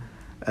Linton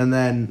and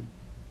then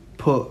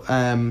put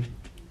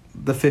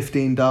the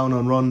 15 down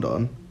on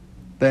Rondon,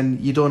 then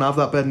you don't have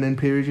that bedding in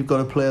period. You've got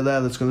a player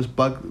there that's going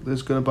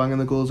to bang in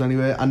the goals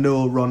anyway. I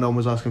know Rondon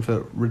was asking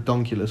for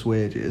redonkulous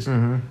wages,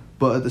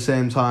 but at the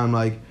same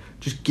time,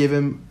 just give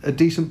him a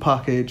decent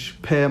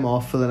package, pay him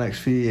off for the next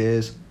few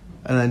years,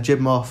 and then jib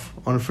him off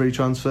on a free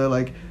transfer.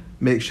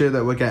 Make sure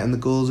that we're getting the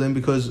goals in,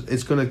 because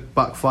it's going to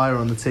backfire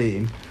on the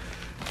team.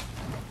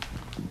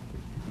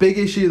 Big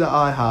issue that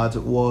I had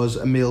was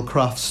Emil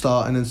Kraft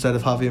starting instead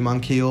of Javier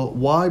Manquillo.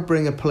 Why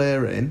bring a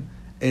player in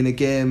a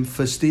game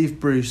for Steve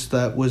Bruce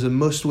that was a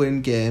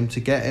must-win game to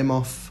get him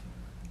off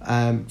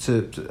against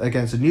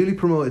a newly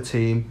promoted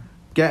team,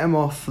 get him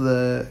off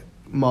the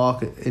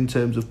mark in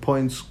terms of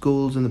points,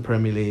 goals in the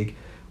Premier League?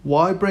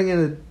 Why bring in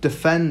a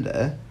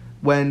defender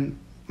when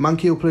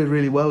Manquillo played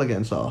really well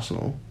against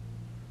Arsenal,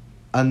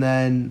 and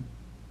then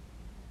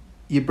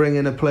you bring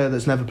in a player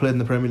that's never played in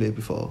the Premier League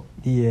before?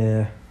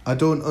 Yeah. I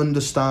don't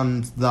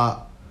understand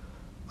that.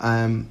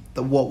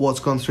 What's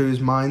gone through his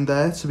mind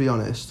there, to be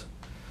honest.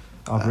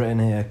 I've written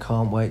here,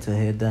 can't wait to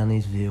hear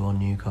Danny's view on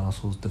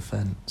Newcastle's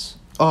defence.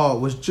 Oh,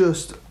 it was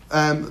just...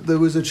 there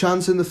was a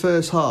chance in the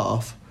first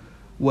half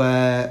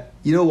where,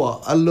 you know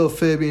what, I love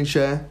Fabian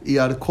Schär. He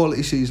had a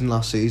quality season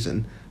last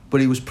season,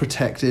 but he was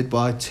protected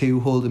by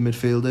 2 holding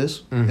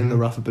midfielders in the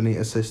Rafa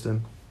Benitez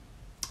system,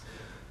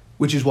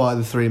 which is why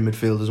the 3 in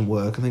midfield doesn't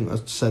work. I think I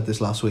said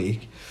this last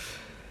week.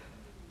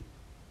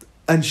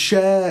 And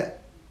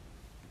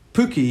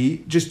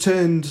Pukki just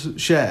turned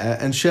Schär,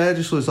 and Schär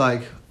just was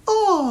like,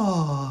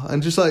 oh,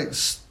 and just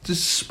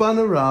spun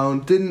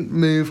around, didn't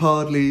move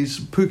hardly.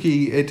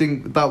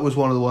 Pukki, that was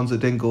one of the ones that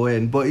didn't go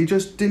in, but he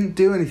just didn't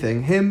do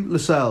anything.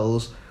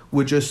 Lascelles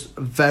were just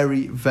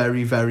very,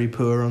 very, very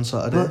poor on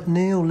Saturday. But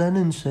Neil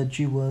Lennon said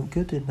you weren't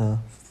good enough.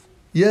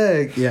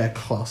 Yeah,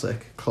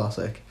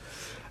 classic.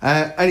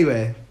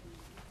 Anyway,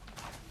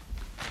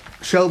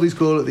 Shelby's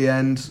goal at the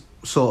end,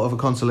 sort of a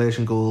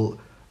consolation goal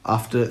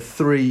after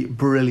 3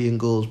 brilliant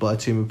goals by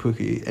Teemu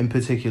Pukki, in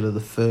particular the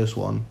first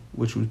one,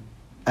 which was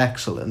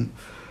excellent.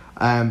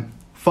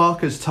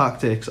 Farke's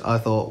tactics, I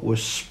thought, were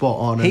spot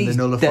on, and they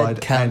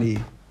nullified any...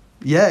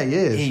 Yeah, he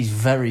is. He's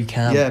very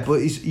camp. Yeah, but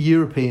he's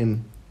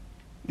European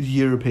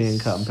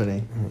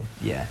company.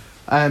 Yeah.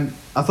 I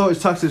thought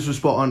his tactics were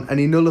spot on, and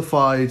he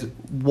nullified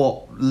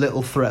what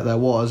little threat there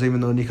was,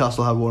 even though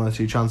Newcastle had 1 or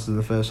 2 chances in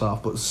the first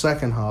half. But the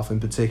second half in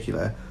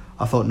particular,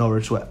 I thought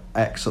Norwich were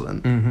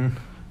excellent.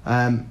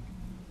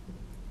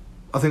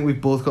 I think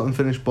we've both got them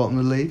finished bottom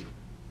of the league.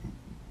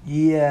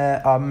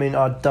 Yeah, I mean,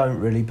 I don't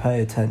really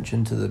pay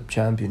attention to the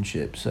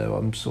Championship, so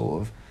I'm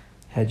sort of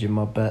hedging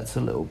my bets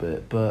a little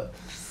bit. But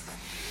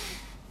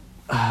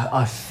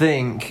I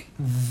think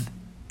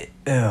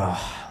they're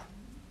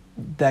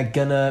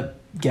gonna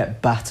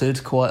get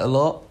battered quite a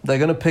lot. They're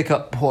gonna pick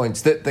up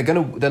points. They're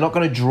not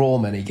gonna draw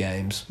many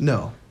games.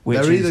 No, which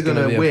they're is either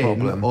gonna going to be a win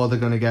problem. or they're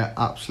going to get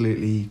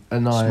absolutely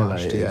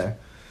Annihilated. smashed.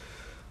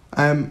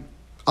 Yeah.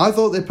 I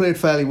thought they played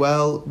fairly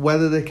well.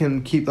 Whether they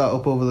can keep that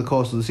up over the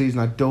course of the season,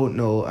 I don't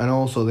know. And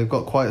also, they've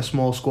got quite a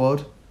small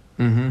squad.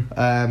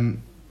 Mm-hmm.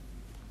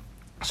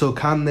 So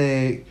can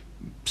they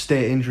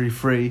stay injury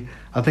free?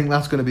 I think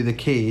that's going to be the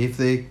key. If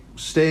they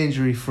stay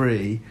injury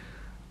free,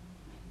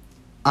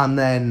 and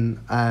then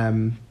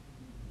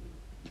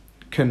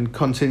can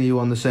continue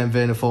on the same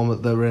vein of form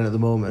that they're in at the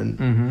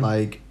moment,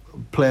 like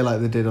play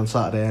like they did on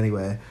Saturday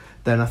anyway,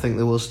 then I think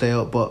they will stay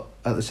up. But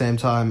at the same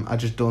time, I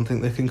just don't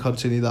think they can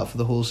continue that for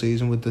the whole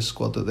season with the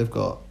squad that they've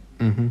got.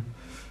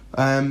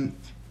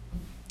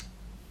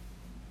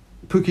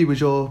 Pookie was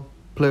your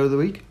player of the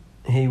week?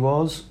 He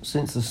was.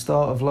 Since the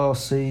start of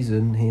last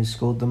season, he has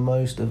scored the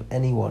most of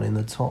anyone in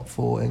the top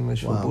 4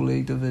 English Football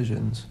League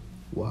divisions.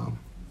 Wow.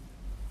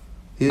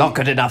 Not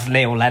good enough,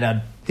 Neil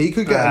Lennon. He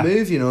could get a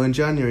move, in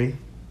January.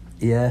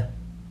 Yeah.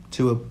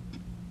 To a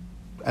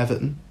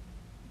Everton.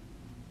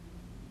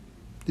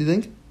 Do you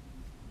think?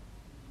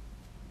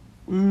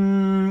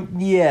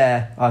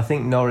 Yeah, I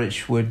think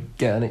Norwich would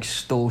get an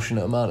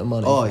extortionate amount of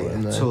money for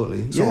him.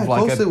 Totally. Sort of like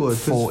course they would.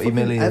 40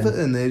 million.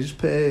 Everton, they just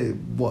pay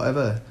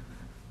whatever.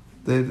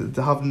 They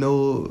have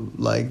no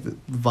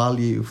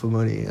value for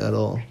money at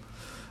all.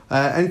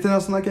 Anything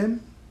else in that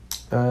game?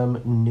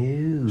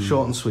 No.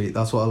 Short and sweet.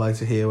 That's what I like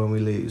to hear when we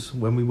lose.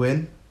 When we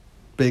win,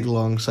 big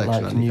long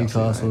section. Like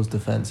Newcastle's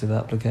defensive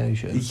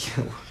application.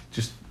 Yeah,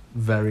 just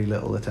very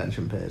little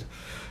attention paid.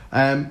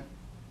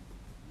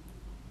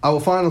 Our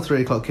final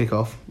 3 o'clock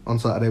kickoff on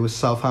Saturday was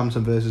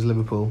Southampton versus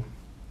Liverpool.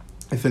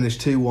 It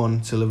finished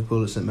 2-1 to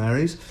Liverpool at St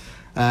Mary's.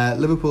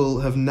 Liverpool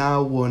have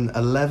now won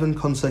 11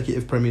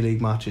 consecutive Premier League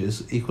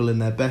matches, equaling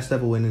their best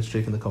ever winning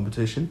streak in the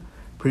competition,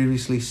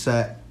 previously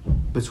set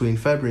between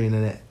February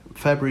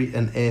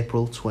and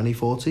April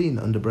 2014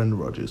 under Brendan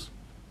Rodgers.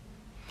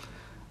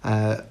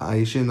 I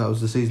assume that was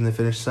the season they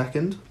finished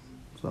second.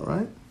 Is that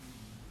right?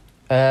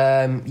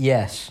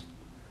 Yes.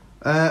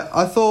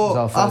 I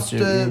thought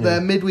after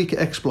their midweek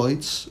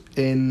exploits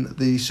in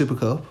the Super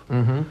Cup,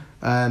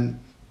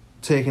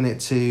 taking it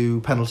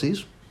to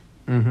penalties,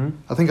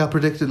 I think I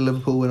predicted a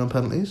Liverpool win on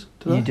penalties.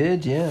 You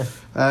did, yeah.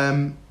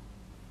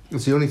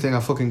 It's the only thing I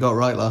fucking got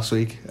right last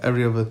week.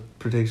 Every other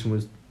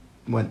prediction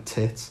went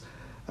tits.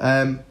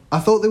 I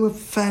thought they were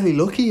fairly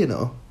lucky,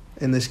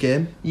 in this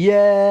game.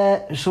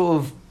 Yeah,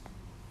 sort of.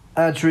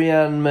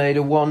 Adrian made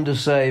a wonder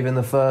save in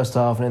the first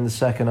half, and in the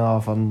second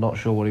half, I'm not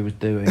sure what he was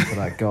doing for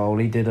that goal.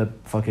 He did a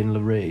fucking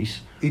Lloris.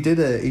 He did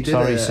an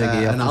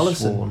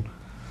Alisson.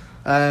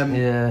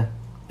 Yeah.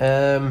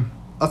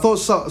 I thought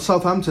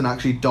Southampton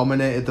actually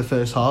dominated the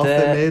first half.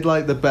 They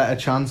made the better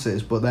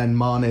chances, but then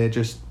Mane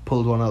just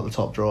pulled one out the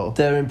top drawer.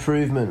 Their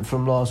improvement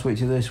from last week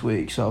to this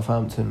week,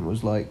 Southampton,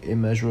 was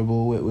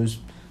immeasurable. It was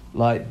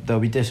they'll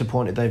be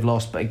disappointed they've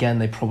lost, but again,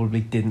 they probably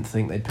didn't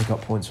think they'd pick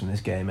up points from this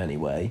game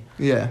anyway.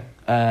 Yeah.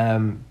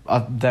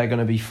 They're going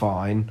to be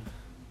fine.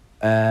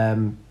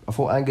 I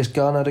thought Angus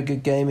Gunn had a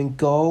good game in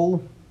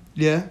goal.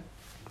 Yeah.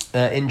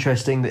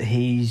 Interesting that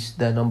he's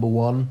their number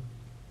one.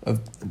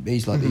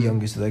 He's the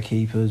youngest of their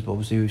keepers, but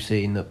obviously we've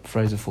seen that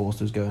Fraser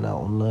Forster's going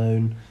out on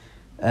loan.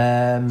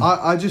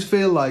 I just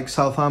feel like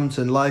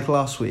Southampton, like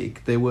last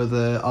week, they were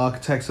the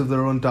architects of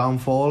their own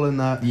downfall in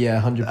that.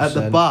 Yeah, 100%. At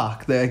the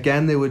back,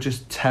 they were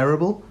just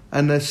terrible.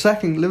 And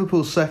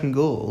Liverpool's second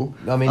goal,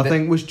 I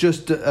think, was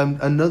just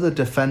another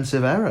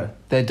defensive error.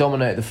 They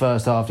dominated the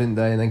first half, didn't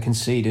they? And then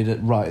conceded it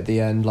right at the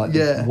end,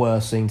 the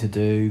worst thing to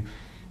do.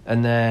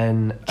 And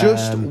then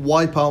just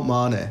wipe out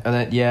Mane.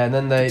 And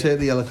then they take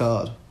the yellow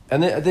card.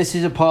 And this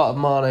is a part of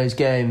Mane's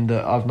game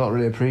that I've not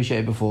really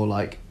appreciated before.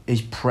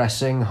 He's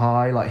pressing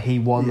high. He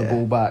won the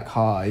ball back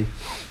high,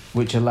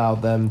 which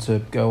allowed them to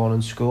go on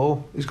and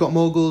score. He's got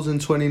more goals in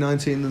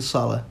 2019 than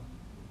Salah.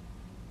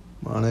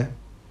 Mane.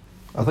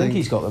 I think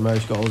he's got the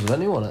most goals of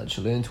anyone,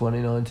 actually, in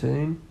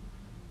 2019.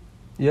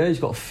 Yeah, he's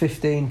got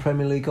 15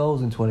 Premier League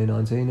goals in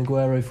 2019.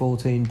 Aguero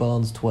 14,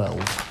 Barnes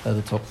 12. They're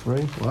the top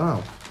 3.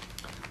 Wow.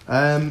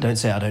 Don't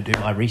say I don't do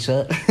my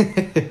research.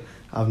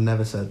 I've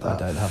never said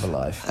that. I don't have a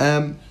life.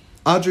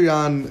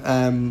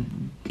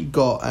 Adrian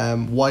got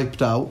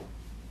wiped out,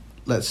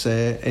 let's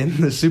say, in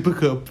the Super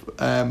Cup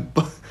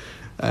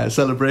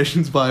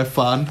celebrations by a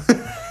fan.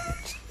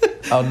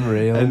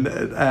 Unreal.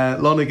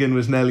 And Lonergan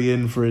was nearly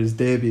in for his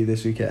debut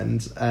this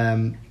weekend.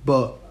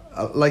 But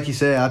like you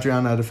say,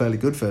 Adrian had a fairly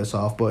good first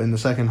half, but in the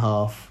second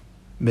half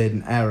made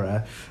an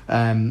error.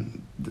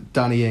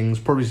 Danny Ings,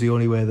 probably the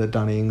only way that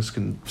Danny Ings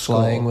can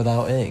Flying score.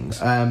 without Ings.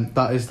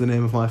 That is the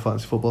name of my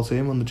fantasy football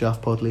team on the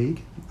Jaff Pod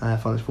League,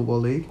 Fantasy Football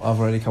League. I've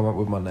already come up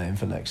with my name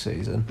for next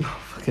season.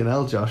 Fucking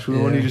hell, Josh. We've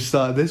only just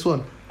started this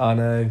one. I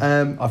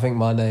know. I think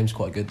my name's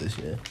quite good this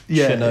year.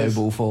 Yeah,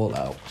 Chernobyl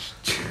Fallout.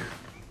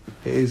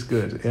 It is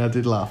good. Yeah, I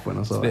did laugh when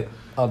I saw It's a bit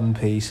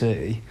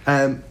un-PC.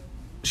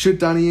 Should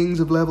Danny Ings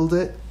have levelled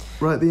it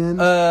right at the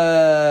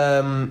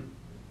end?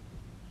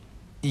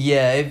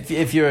 Yeah,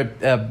 if you're,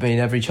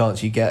 every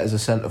chance you get as a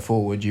centre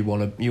forward, you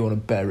want to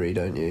bury,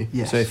 don't you?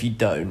 Yes. So if you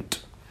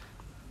don't,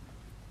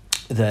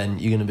 then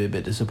you're going to be a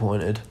bit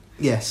disappointed.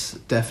 Yes,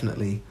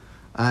 definitely.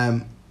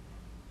 I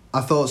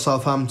thought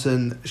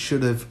Southampton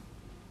should have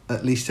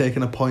at least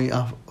taken a point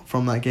off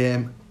from that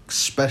game,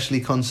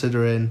 especially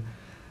considering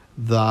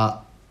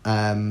that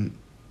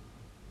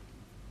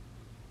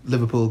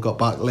Liverpool got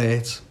back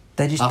late.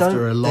 They just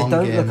after a long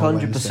don't game look on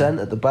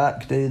 100% at the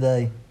back, do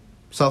they?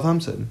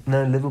 Southampton?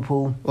 No,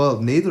 Liverpool.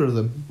 Well, neither of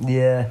them.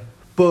 Yeah.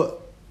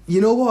 But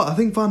you know what? I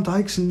think Van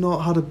Dijk's not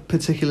had a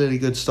particularly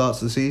good start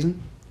to the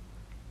season.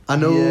 I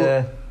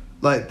know,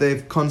 like,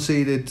 they've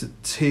conceded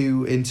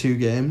 2 in 2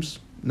 games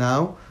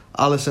now.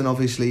 Alisson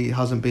obviously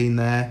hasn't been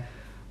there.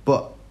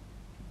 But,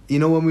 you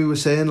know, when we were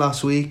saying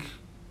last week,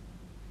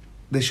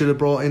 they should have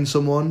brought in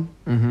someone.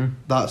 Mm-hmm.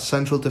 That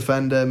central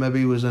defender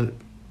maybe was a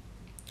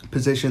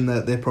position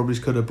that they probably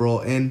could have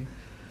brought in.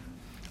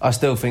 I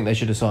still think they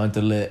should have signed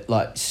De Ligt.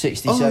 Like,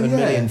 67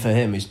 million for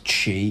him is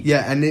cheap.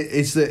 Yeah, and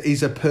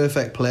he's a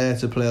perfect player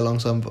to play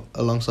alongside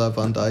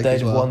Van Dijk. They'd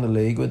as well. have won the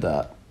league with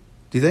that.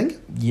 Do you think?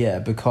 Yeah,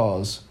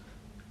 because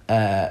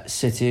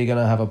City are going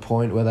to have a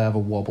point where they have a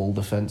wobble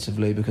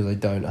defensively because they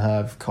don't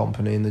have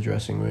company in the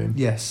dressing room.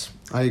 Yes,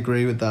 I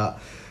agree with that.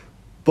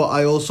 But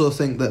I also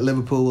think that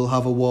Liverpool will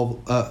have a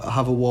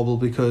wobble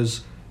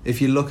because if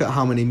you look at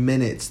how many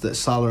minutes that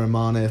Salah and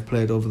Mane have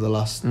played over the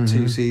last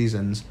 2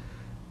 seasons,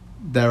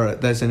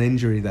 there's an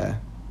injury there.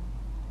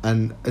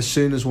 And as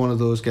soon as one of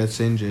those gets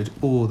injured,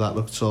 that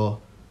looked sore.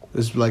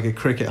 There's like a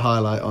cricket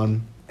highlight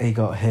on. He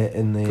got hit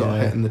in the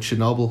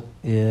Chernobyl.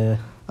 Yeah.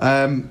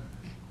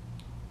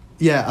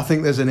 Yeah, I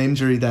think there's an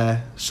injury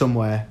there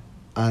somewhere,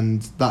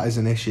 and that is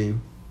an issue.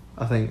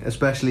 I think,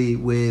 especially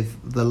with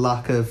the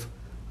lack of,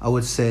 I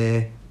would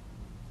say,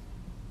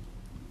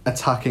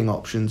 attacking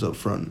options up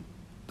front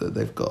that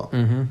they've got.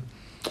 Mm-hmm.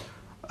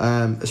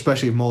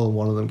 Especially if more than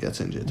one of them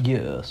gets injured.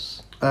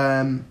 Yes.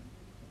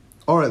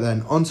 All right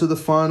then, on to the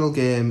final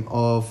game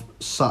of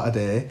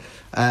Saturday,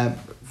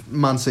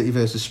 Man City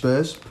versus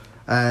Spurs.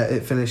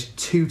 It finished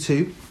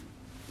 2-2.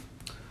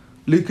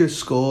 Lucas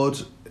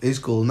scored his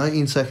goal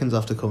 19 seconds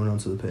after coming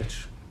onto the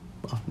pitch,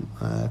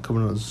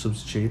 coming on as a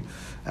substitute.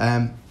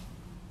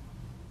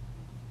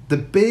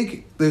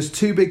 There's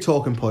 2 big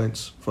talking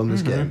points from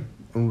this game,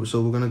 and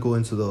so we're going to go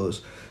into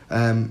those.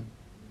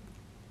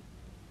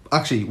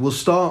 Actually, we'll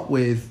start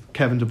with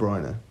Kevin De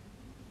Bruyne.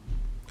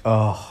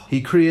 Oh,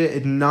 He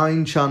created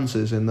 9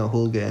 chances in the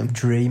whole game,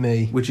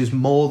 dreamy. which is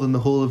more than the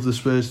whole of the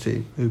Spurs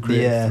team, who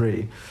created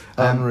 3.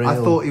 Unreal. I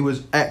thought he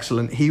was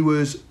excellent. He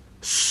was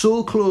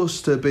so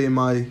close to being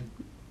my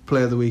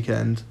player of the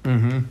weekend,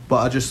 but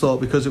I just thought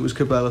because it was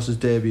Cabellos'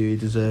 debut, he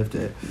deserved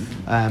it.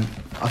 I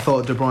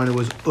thought De Bruyne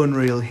was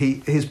unreal.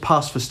 His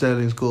pass for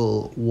Sterling's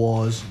goal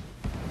was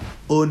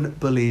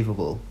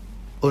unbelievable.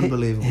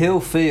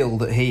 He'll feel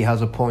that he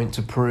has a point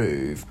to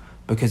prove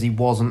because he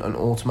wasn't an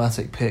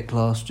automatic pick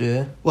last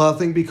year. Well, I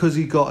think because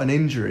he got an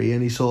injury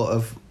and he sort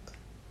of,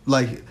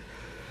 like,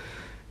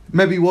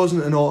 maybe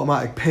wasn't an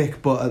automatic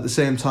pick, but at the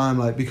same time,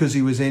 like, because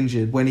he was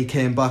injured, when he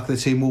came back, the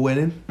team were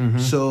winning.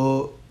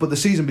 So, but the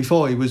season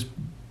before, he was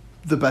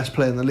the best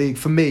player in the league.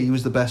 For me, he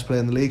was the best player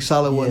in the league.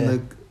 Salah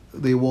won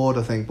the award,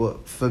 I think,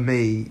 but for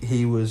me,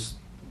 he was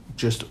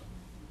just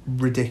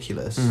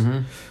ridiculous.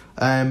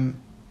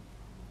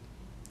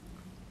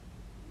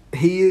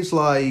 He is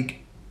like,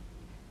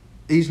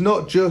 he's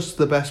not just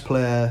the best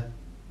player,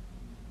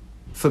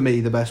 for me,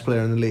 the best player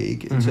in the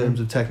league in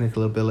terms of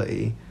technical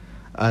ability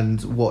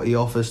and what he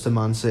offers to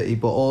Man City,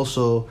 but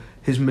also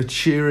his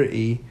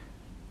maturity.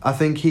 I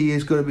think he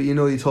is going to be,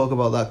 you talk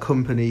about that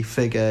company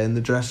figure in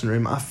the dressing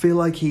room. I feel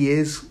like he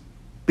is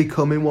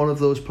becoming one of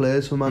those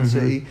players for Man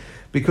City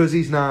because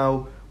he's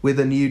now with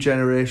a new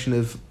generation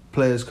of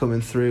players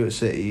coming through at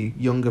City,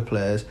 younger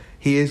players.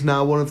 He is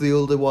now one of the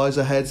older,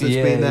 wiser heads that's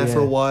been there for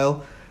a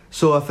while.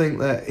 So I think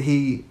that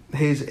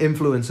his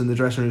influence in the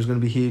dressing room is going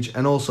to be huge.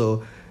 And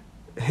also,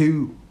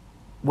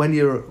 when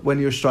you're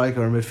a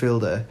striker or a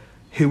midfielder,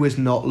 who is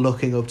not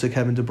looking up to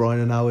Kevin De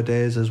Bruyne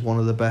nowadays as one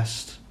of the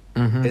best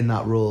in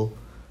that role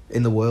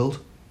in the world?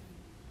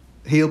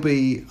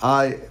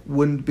 I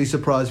wouldn't be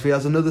surprised if he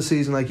has another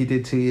season like he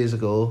did 2 years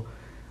ago.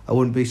 I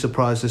wouldn't be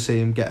surprised to see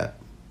him get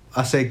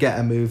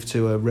a move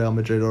to a Real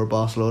Madrid or a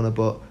Barcelona,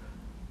 but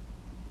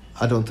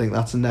I don't think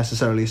that's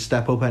necessarily a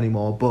step up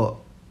anymore. But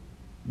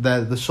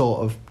they're the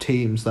sort of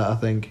teams that I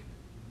think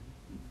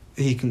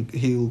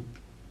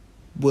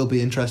will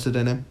be interested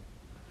in him.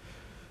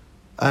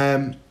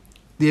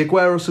 The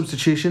Aguero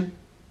substitution.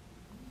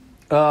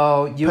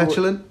 Oh,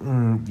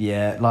 petulant.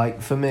 Yeah,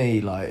 like for me,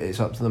 like it's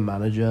up to the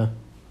manager.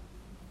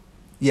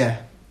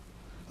 Yeah,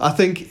 I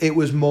think it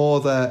was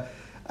more that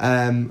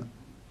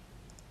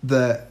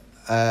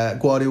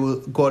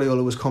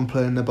Guardiola was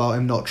complaining about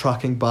him not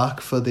tracking back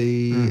for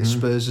the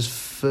Spurs'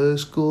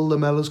 first goal,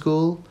 Lamella's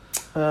goal,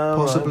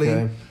 possibly.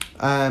 Okay.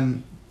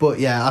 But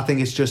yeah, I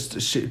think it's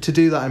just to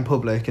do that in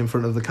public in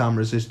front of the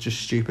cameras is just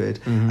stupid.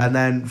 Mm-hmm. And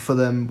then for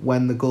them,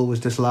 when the goal was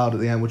disallowed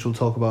at the end, which we'll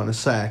talk about in a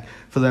sec,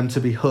 for them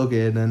to be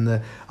hugging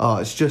and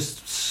it's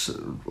just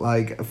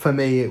like, for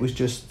me, it was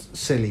just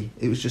silly.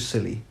 It was just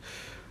silly.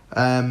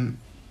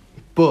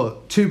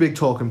 But two big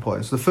talking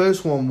points. The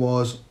first one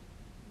was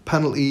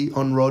penalty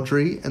on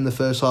Rodri in the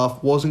first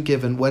half wasn't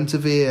given. Went to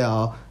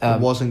VAR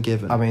and wasn't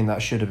given. I mean,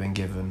 that should have been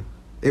given.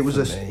 It was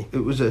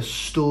a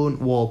stone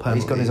wall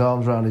penalty. He's got his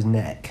arms around his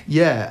neck.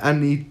 Yeah,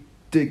 and he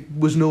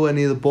was nowhere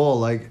near the ball.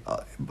 Like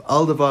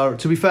Alderweireld,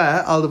 to be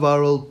fair,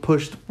 Alderweireld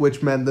pushed,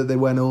 which meant that they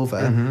went over.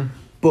 Mm-hmm.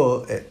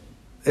 But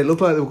it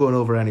looked like they were going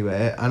over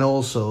anyway. And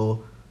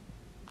also,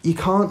 you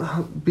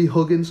can't be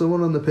hugging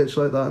someone on the pitch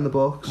like that in the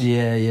box.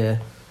 Yeah.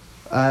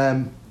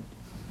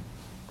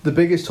 The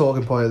biggest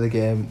talking point of the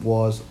game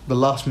was the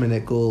last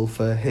minute goal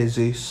for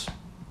Jesus.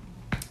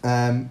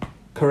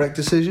 Correct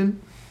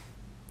decision?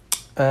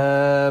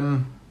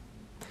 So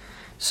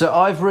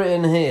I've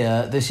written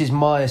here, this is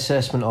my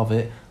assessment of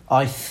it.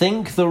 I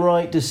think the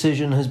right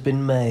decision has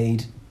been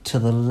made to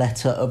the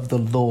letter of the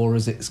law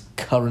as it's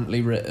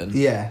currently written.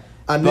 Yeah.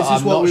 And this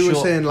is what we were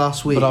saying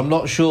last week. But I'm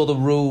not sure the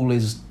rule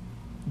is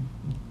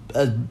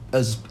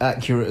as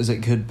accurate as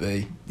it could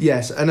be.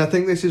 Yes, and I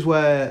think this is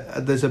where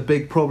there's a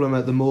big problem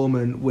at the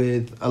moment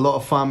with a lot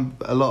of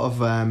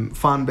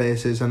fan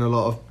bases and a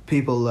lot of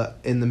people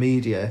in the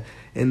media,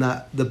 in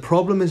that the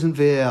problem isn't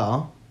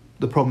VAR,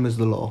 the problem is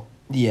the law.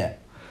 Yeah.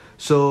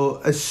 So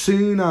as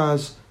soon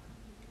as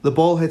the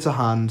ball hits a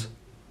hand,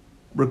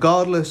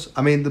 regardless,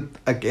 I mean,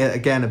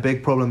 again, a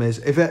big problem is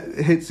if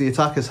it hits the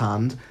attacker's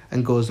hand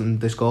and goes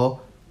and they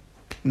score,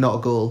 not a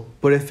goal.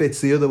 But if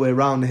it's the other way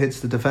around, it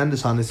hits the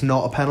defender's hand, it's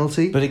not a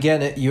penalty. But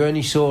again, you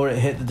only saw it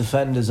hit the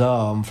defender's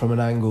arm from an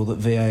angle that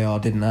VAR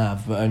didn't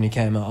have, but only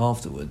came out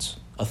afterwards,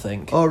 I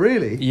think. Oh,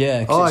 really?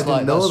 Yeah, I it's didn't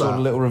like know that that. sort of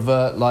little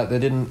revert, like they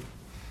didn't.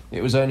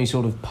 It was only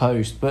sort of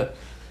post, but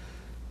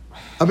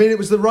I mean, it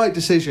was the right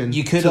decision.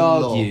 you could to the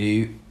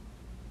argue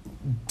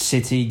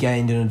City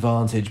gained an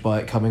advantage by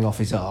it coming off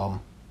his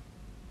arm.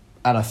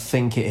 And I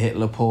think it hit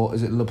Laporte.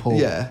 Is it Laporte?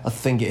 Yeah. I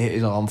think it hit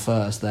his arm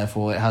first,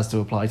 therefore it has to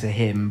apply to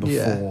him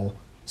before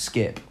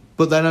Skip.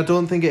 But then I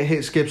don't think it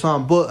hit Skip's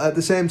arm. But at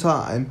the same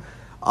time,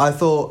 I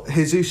thought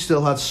Jesus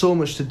still had so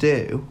much to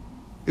do.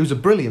 It was a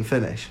brilliant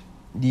finish.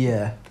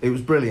 Yeah. It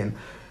was brilliant.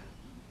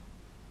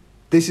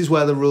 This is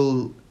where the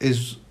rule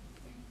is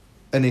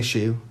an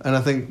issue, and I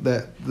think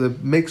that the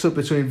mix-up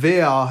between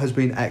VAR has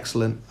been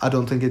excellent. I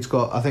think it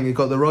got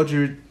the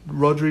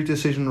Rodri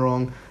decision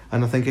wrong,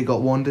 and I think it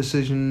got one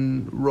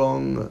decision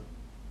wrong,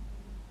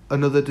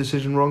 another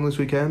decision wrong this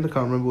weekend. I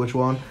can't remember which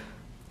one.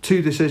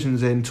 2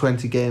 decisions in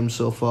 20 games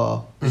so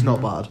far is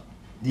not bad.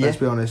 Yeah. Let's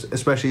be honest,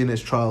 especially in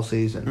its trial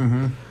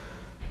season.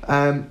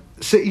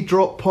 Mm-hmm. City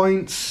drop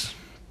points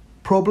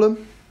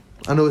problem.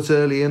 I know it's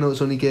early. I know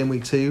it's only game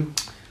week 2.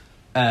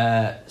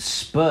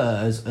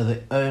 Spurs are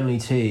the only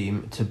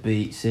team to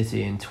beat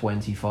City in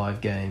 25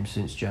 games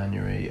since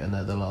January, and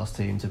they're the last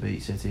team to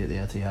beat City at the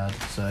Etihad.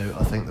 So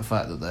I think the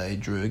fact that they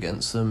drew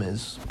against them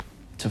is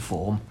to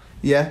form.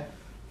 Yeah.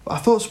 I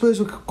thought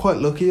Spurs were quite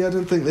lucky. I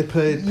don't think they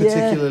played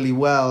particularly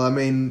well. I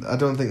mean, I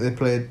don't think they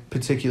played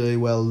particularly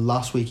well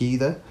last week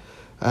either.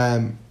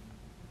 I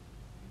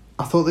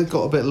thought they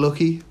got a bit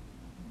lucky.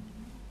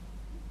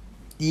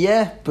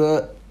 Yeah,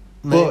 but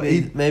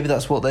maybe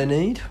that's what they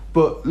need.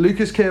 But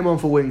Lucas came on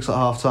for Winks at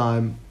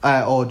half-time,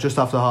 or just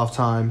after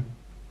half-time.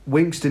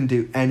 Winks didn't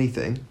do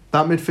anything.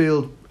 That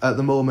midfield at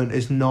the moment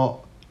is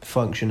not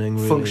functioning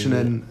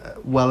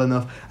well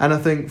enough. And I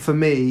think, for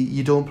me,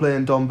 you don't play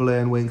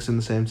Ndombele and Winks in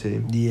the same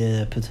team.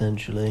 Yeah,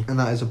 potentially. And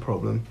that is a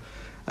problem.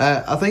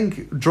 I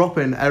think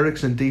dropping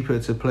Eriksen deeper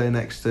to play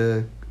next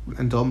to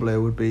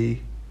Ndombele would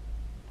be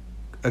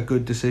a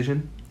good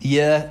decision.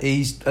 Yeah,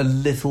 he's a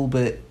little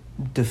bit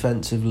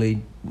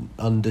defensively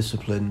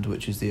undisciplined,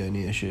 which is the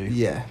only issue.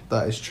 Yeah,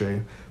 that is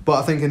true. But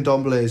I think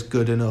Ndombele is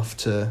good enough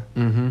to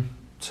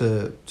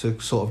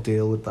sort of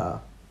deal with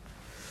that.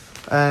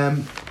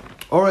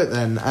 All right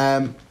then.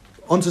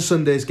 On to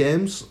Sunday's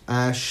games.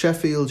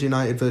 Sheffield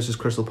United versus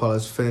Crystal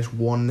Palace finished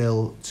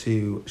 1-0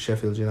 to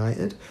Sheffield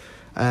United.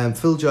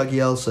 Phil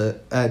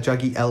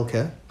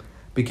Jagielka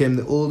became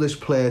the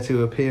oldest player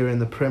to appear in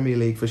the Premier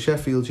League for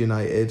Sheffield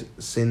United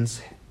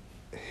since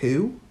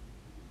who?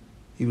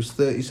 He was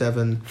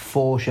 37.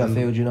 For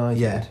Sheffield United?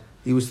 Yeah.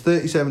 He was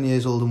 37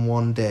 years old in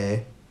one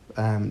day,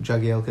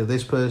 Jagielka.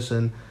 This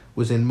person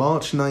was in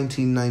March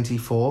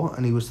 1994,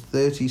 and he was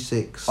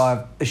 36.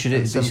 Should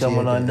it be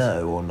someone I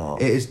know or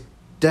not? It is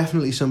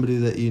definitely somebody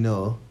that you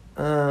know.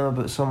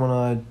 But someone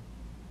I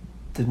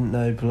didn't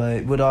know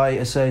play. Would I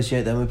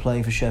associate them with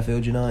playing for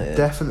Sheffield United?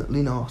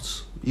 Definitely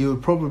not. You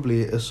would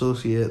probably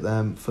associate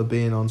them for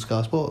being on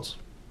Sky Sports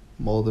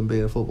more than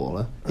being a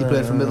footballer. He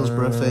played for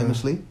Middlesbrough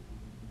famously.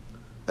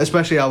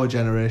 Especially our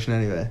generation,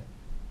 anyway.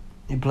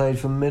 He played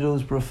for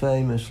Middlesbrough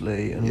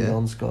famously and was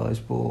on Sky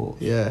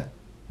Sports. Yeah.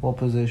 What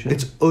position?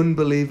 It's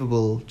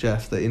unbelievable,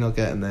 Jeff, that you're not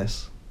getting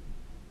this.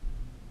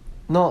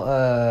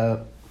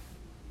 Not,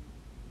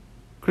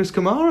 Chris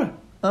Kamara.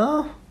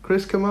 Oh?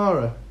 Chris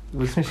Kamara.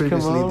 was Chris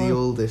previously Kamara. the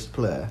oldest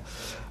player.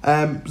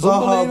 Zaha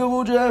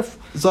Unbelievable, Jeff.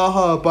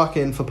 back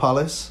in for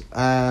Palace.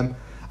 And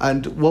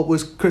what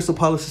was Crystal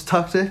Palace's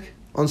tactic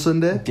on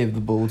Sunday? Give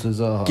the ball to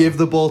Zaha. Give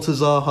the ball to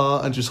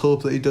Zaha and just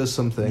hope that he does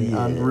something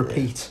and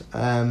repeat.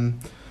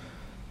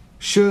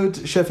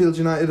 Should Sheffield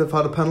United have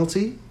had a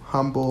penalty?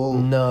 Handball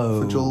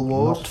No, for Joel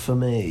Ward? not for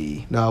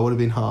me. No, it would have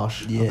been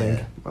harsh, I Yeah. think.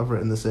 I've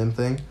written the same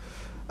thing.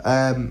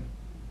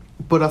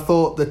 But I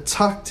thought the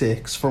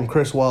tactics from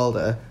Chris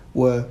Wilder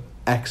were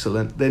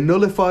excellent. They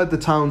nullified the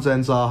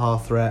Townsend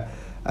Zaha threat.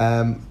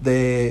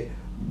 They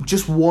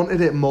just wanted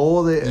it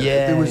more.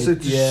 There was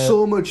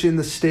so much in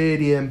the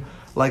stadium,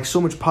 like so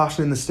much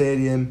passion in the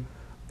stadium.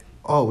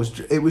 Oh,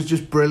 it was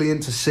just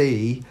brilliant to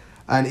see.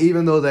 And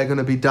even though they're going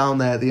to be down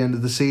there at the end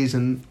of the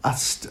season, I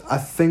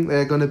think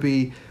they're going to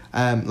be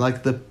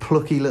like the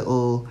plucky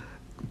little,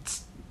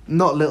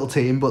 not little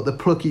team, but the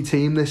plucky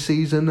team this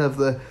season of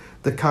the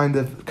kind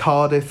of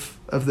Cardiff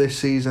of this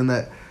season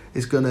that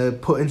is going to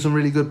put in some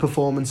really good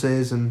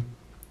performances. And,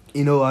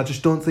 you know, I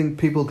just don't think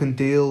people can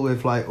deal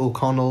with like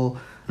O'Connell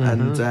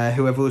and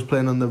whoever was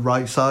playing on the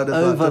right side of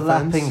that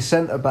Overlapping defence.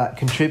 centre-back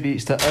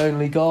contributes to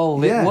only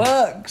goal. Yeah. It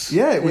works.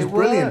 Yeah, it was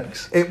brilliant.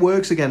 Works. It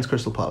works against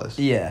Crystal Palace.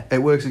 Yeah.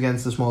 It works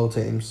against the smaller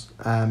teams,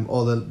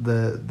 or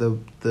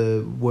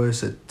the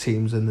worse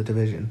teams in the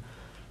division.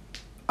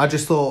 I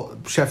just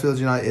thought Sheffield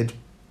United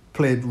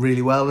played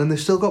really well, and they've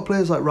still got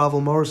players like Ravel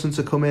Morrison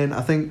to come in.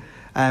 I think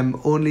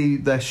only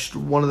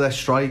one of their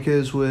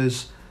strikers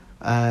was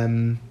a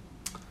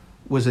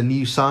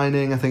new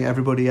signing. I think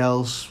everybody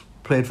else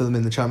played for them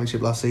in the Championship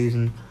last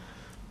season.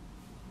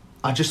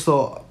 I just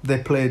thought they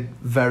played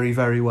very,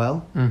 very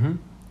well. Mm-hmm.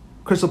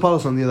 Crystal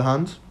Palace, on the other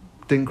hand,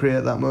 didn't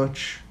create that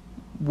much.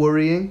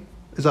 Worrying.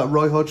 Is that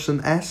Roy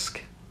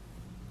Hodgson-esque?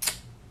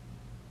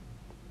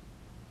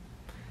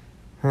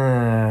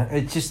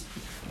 It's just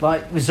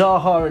like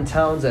Zaha and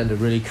Townsend are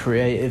really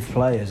creative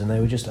players, and they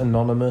were just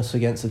anonymous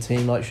against a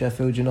team like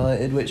Sheffield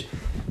United, which,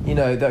 you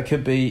know, that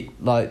could be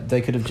like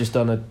they could have just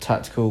done a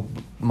tactical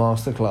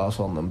masterclass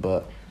on them.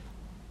 But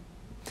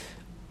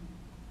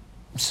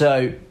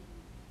so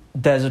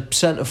there's a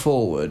centre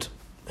forward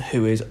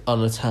who is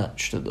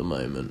unattached at the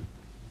moment.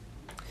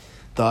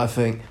 That I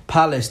think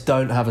Palace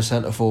don't have a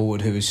centre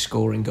forward who is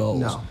scoring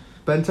goals. No.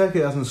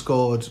 Benteke hasn't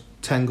scored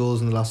 10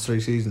 goals in the last 3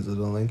 seasons, I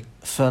don't think.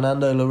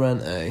 Fernando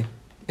Llorente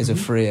is a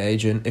free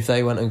agent. If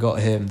they went and got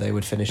him, they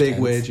would finish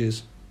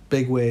 10th.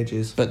 Big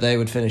wages. But they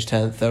would finish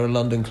 10th. They're a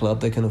London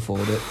club. They can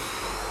afford it.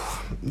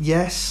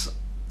 Yes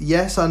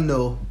and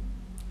no.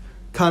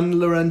 Can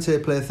Llorente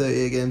play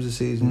 38 games a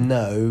season?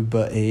 No,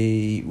 but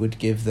he would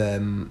give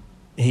them...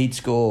 He'd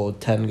score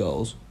 10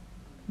 goals.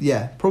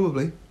 Yeah,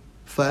 probably.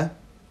 Fair.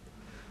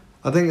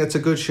 I think that's a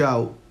good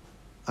shout.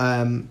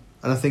 And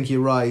I think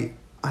you're right.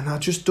 And I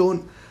just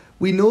don't...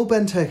 We know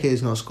Benteke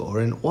is not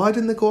scoring. Why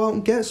didn't they go out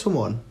and get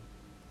someone?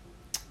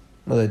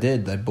 Well, they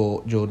did. They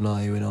bought Jordan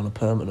Ayew in on a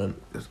permanent.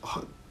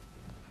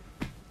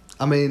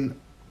 I mean,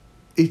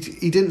 he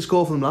didn't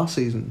score for them last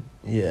season.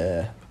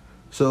 Yeah.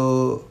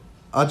 So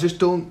I just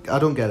don't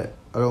get it.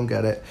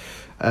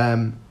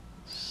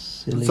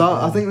 Silly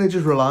I think they're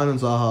just relying on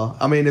Zaha.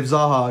 I mean, if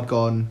Zaha had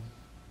gone,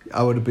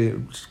 I would have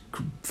been...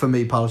 For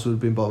me, Palace would have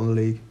been bottom of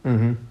the league.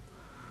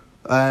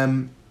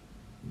 Mm-hmm.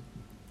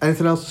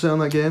 Anything else to say on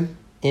that game?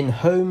 In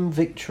home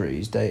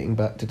victories dating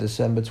back to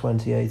December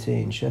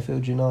 2018,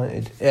 Sheffield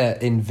United,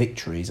 in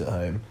victories at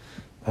home,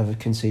 have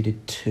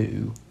conceded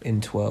 2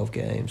 in 12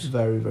 games.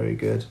 Very, very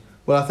good.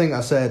 Well, I think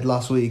I said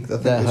last week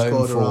that they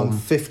scored around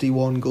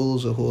 51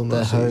 goals at home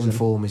last season. Their home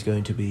form is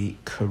going to be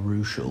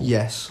crucial.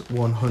 Yes,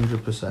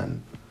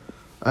 100%.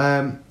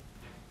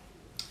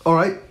 All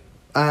right.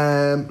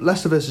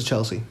 Leicester versus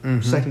Chelsea.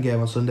 Second game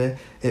on Sunday.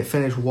 It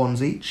finished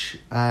 1-1 each.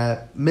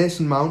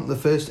 Mason Mount, the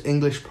first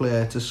English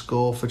player to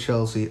score for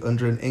Chelsea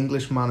under an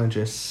English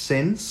manager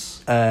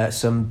since...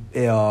 I'm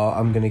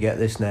going to get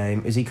this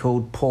name. Is he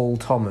called Paul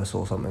Thomas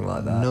or something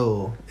like that?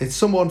 No. It's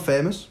someone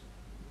famous.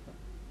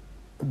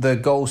 The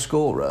goal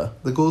scorer?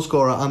 The goal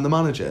scorer and the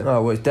manager.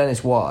 Oh, well, it's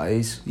Dennis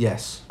Wise.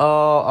 Yes.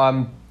 Oh,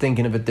 I'm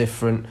thinking of a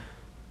different...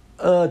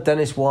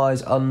 Dennis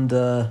Wise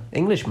under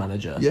English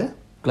manager. Yeah.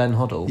 Glenn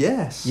Hoddle.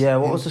 Yes. Yeah,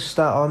 what was the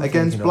stat I'm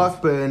against thinking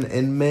Blackburn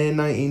in May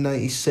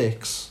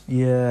 1996.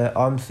 Yeah,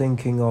 I'm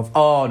thinking of...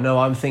 Oh, no,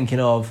 I'm thinking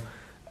of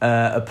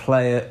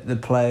the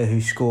player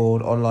who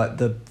scored on, like,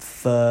 the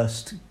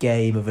first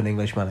game of an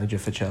English manager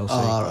for Chelsea.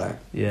 All right.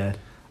 Yeah.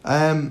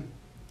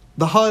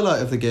 The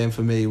highlight of the game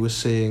for me was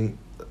seeing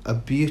a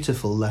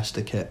beautiful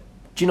Leicester kit.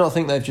 Do you not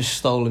think they've just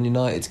stolen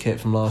United's kit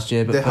from last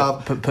year, but They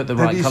put the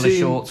right colour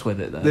shorts with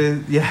it,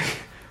 though? Yeah,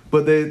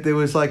 but there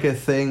was, like, a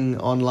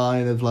thing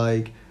online of,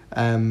 like...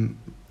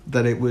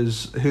 that it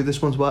was who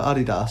this one's by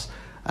Adidas.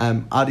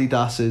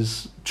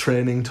 Adidas's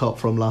training top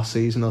from last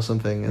season or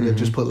something, and they've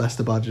just put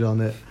Leicester badges on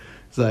it.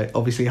 It's like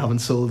obviously haven't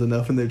sold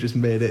enough, and they've just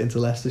made it into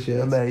Leicester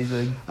shirts.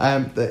 Amazing.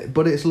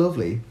 But it's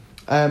lovely.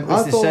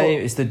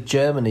 It's the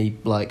Germany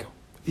like.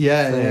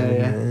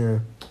 Yeah.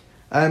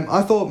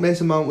 I thought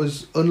Mason Mount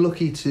was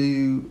unlucky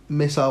to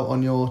miss out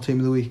on your team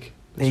of the week.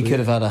 He could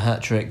have had a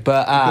hat trick,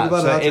 but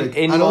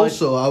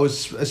also I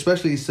was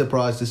especially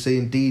surprised to see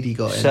Ndidi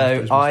got in.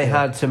 So I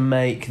had to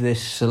make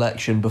this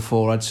selection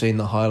before I'd seen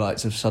the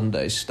highlights of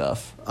Sunday's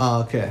stuff.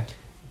 Oh, okay.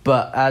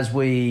 But as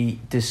we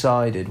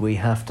decided, we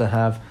have to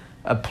have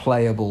a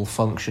playable,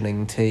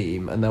 functioning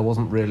team, and there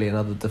wasn't really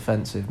another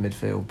defensive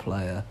midfield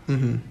player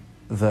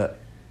that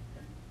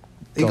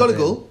he got a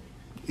goal.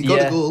 He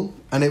got a goal,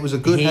 and it was a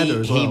good header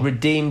as well. He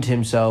redeemed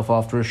himself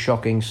after a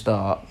shocking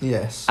start.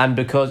 Yes. And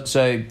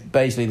so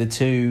basically the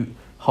two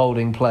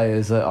holding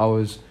players that I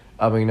was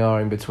umming and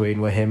ahhing between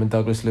were him and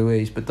Douglas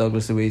Luiz, but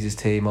Douglas Luiz's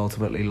team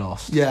ultimately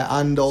lost. Yeah,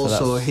 and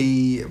also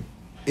he,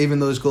 even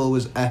though his goal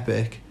was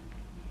epic,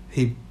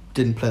 he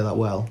didn't play that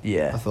well.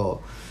 Yeah. I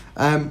thought.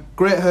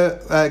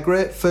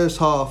 Great first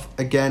half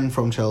again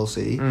from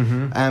Chelsea.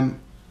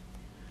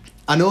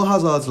 I know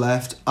Hazard's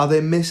left. Are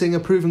they missing a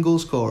proven goal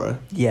scorer?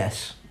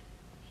 Yes.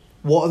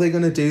 What are they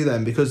going to do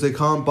then? Because they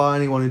can't buy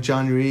anyone in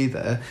January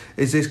either.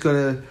 Is this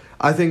going to...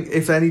 I think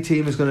if any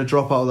team is going to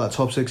drop out of that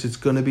top six, it's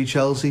going to be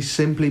Chelsea,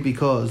 simply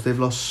because they've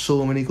lost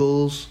so many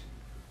goals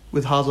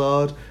with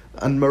Hazard,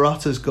 and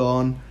Morata's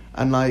gone,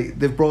 and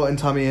they've brought in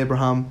Tammy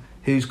Abraham,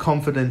 whose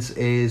confidence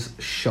is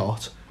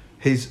shot.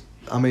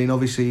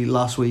 Obviously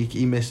last week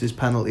he missed his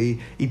penalty.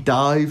 He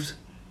dived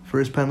for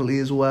his penalty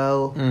as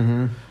well,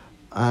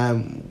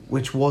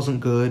 which wasn't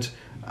good.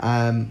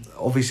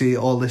 Obviously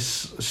all this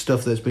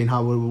stuff that's been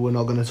happening, we're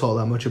not going to talk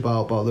that much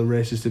about the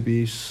racist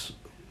abuse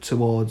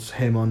towards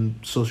him on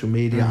social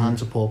media and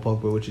to Paul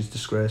Pogba, which is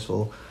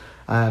disgraceful.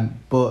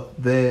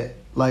 But they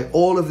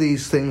all of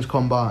these things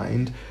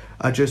combined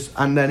are just...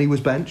 And then he was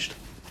benched.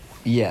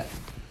 Yeah.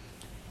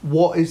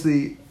 What is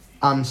the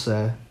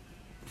answer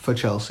for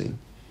Chelsea?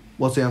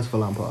 What's the answer for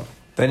Lampard?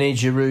 They need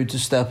Giroud to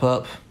step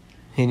up.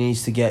 He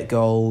needs to get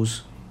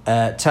goals.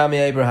 Tammy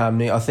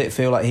Abraham, I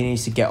feel like he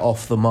needs to get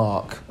off the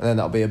mark, and then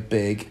that'll be a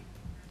big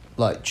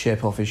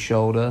chip off his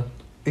shoulder.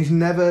 He's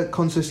never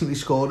consistently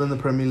scored in the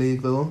Premier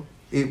League though.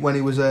 When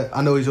he was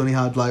I know he's only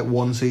had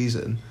one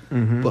season,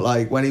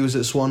 but when he was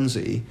at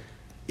Swansea,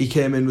 he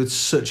came in with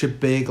such a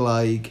big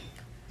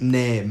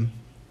name,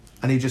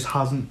 and he just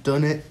hasn't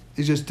done it.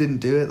 He just didn't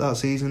do it that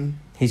season.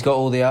 He's got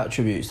all the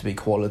attributes to be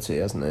quality,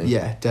 hasn't he?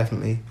 Yeah,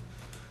 definitely.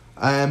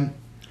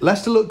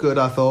 Leicester looked good,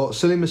 I thought.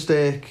 Silly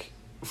mistake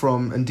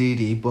from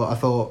Ndidi, but I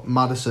thought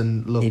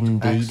Maddison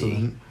looked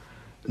excellent.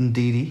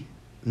 Ndidi.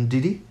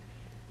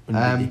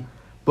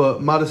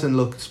 But Maddison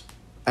looked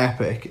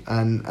epic,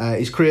 and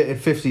he's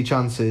created 50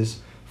 chances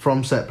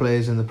from set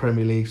plays in the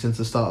Premier League since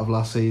the start of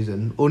last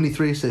season. Only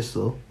 3 assists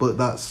though, but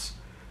that's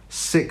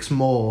 6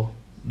 more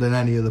than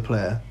any other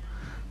player.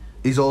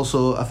 He's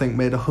also, I think,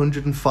 made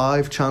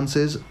 105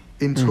 chances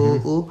in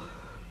total,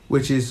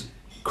 which is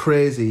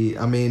crazy.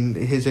 I mean,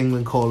 his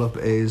England call-up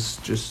is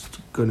just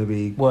going to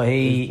be... Well,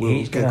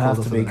 he's going to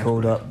have to be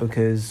called up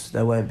because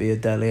there won't be a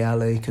Dele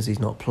Alli because he's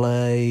not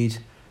played.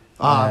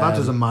 That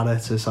doesn't matter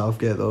to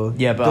Southgate, though.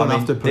 Yeah, but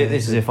have to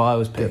this is if I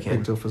was picking. Get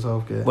picked up for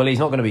Southgate. Well, he's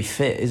not going to be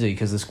fit, is he?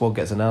 Because the squad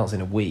gets announced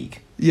in a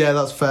week. Yeah,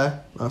 that's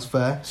fair.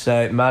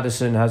 So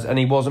Maddison has... And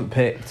he wasn't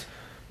picked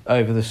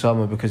over the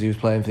summer because he was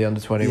playing for the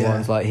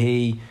under-21s.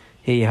 Yeah.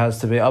 He has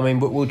to be... I mean,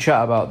 we'll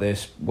chat about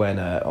this when,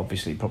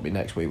 obviously, probably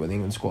next week when the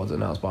England squad's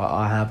announced, but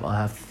I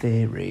have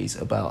theories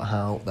about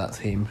how that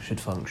team should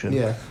function.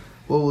 Yeah,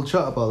 well, we'll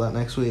chat about that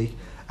next week.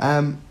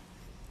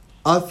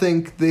 I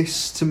think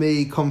this, to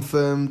me,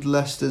 confirmed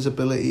Leicester's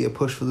ability to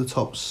push for the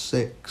top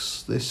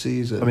 6 this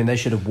season. I mean, they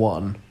should have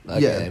won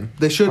that game.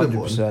 They should have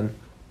won.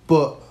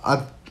 But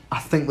I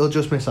think they'll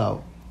just miss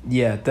out.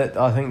 Yeah,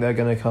 I think they're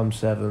going to come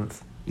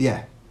 7th.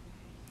 Yeah.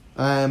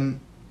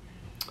 Anything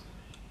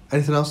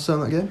else to say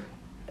on that game?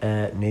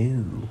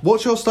 No.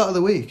 What's your start of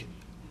the week?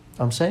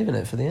 I'm saving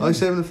it for the end. Oh, you're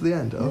saving it for the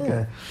end?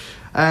 Okay.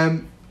 Yeah.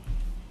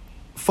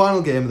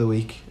 Final game of the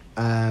week,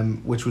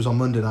 which was on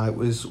Monday night,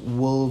 was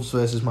Wolves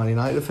versus Man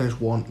United. Finished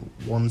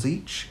 1-1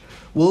 each.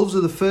 Wolves are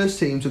the first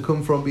team to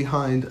come from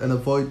behind and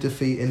avoid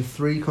defeat in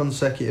 3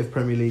 consecutive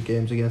Premier League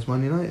games against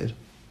Man United.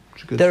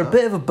 They're a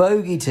bit of a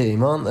bogey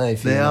team, aren't they?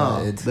 They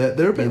United? Are.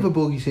 They're a bit of a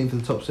bogey team for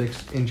the top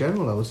 6 in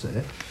general, I would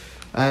say.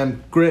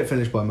 Great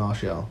finish by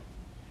Martial.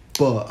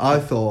 But I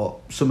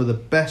thought some of the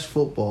best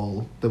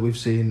football that we've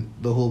seen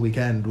the whole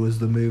weekend was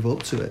the move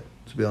up to it,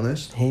 to be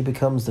honest. He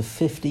becomes the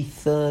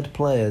 53rd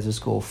player to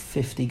score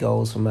 50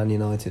 goals for Man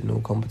United in all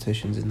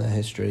competitions in their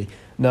history.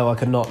 No, I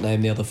could not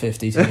name the other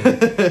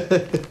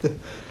 52.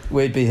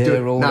 We'd be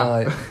here all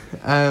night.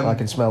 I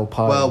can smell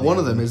pie. Well, one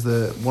of them is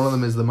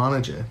the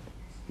manager,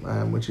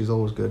 which is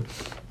always good.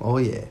 Oh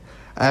yeah.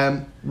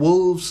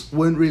 Wolves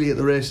weren't really at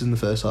the races in the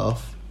first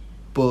half,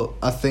 but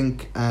I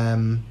think...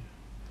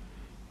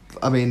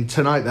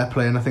 tonight they're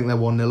playing. I think they're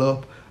 1-0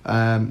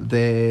 up.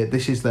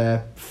 This is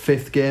their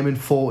 5th game in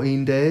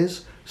 14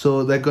 days,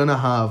 so they're gonna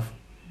have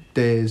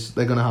days.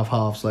 They're gonna have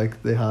halves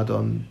like they had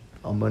on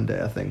on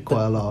Monday, I think,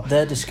 quite a lot.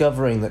 They're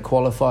discovering that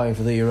qualifying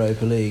for the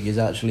Europa League is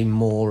actually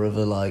more of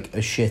a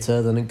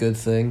shitter than a good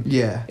thing.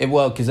 Yeah.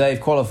 Because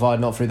they've qualified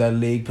not through their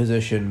league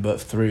position,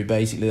 but through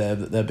basically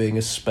there being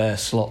a spare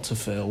slot to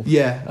fill.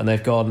 Yeah. And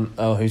they've gone,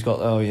 go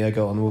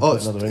on, we'll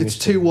put another English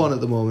it's team 2-1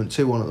 at the moment,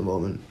 2-1 at the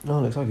moment. Oh,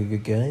 looks like a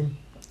good game.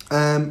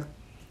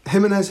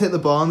 Jimenez hit the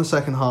bar in the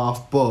second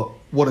half, but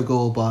what a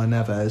goal by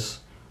Neves.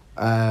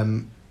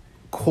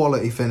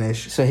 Quality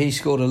finish. So he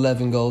scored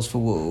 11 goals for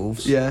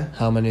Wolves. Yeah.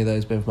 How many of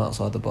those been from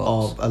outside the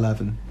box?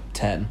 11.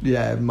 10.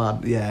 Yeah,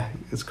 mad. Yeah,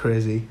 it's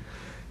crazy.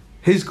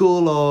 His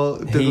goal or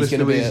Douglas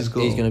Luiz's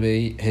goal? He's going to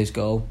be his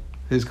goal.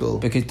 His goal.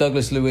 Because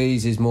Douglas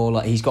Luiz is more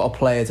like he's got a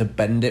player to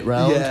bend it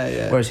round.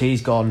 Yeah. Whereas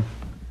he's gone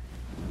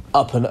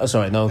up and...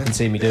 sorry, no one can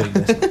see me doing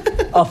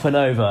this. Up and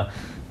over.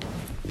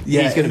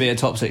 Yeah, he's going to be a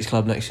top 6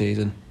 club next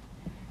season.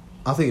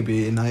 I think it'd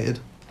be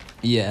United.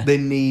 Yeah. They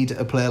need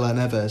a player like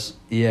Neves.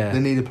 Yeah. They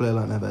need a player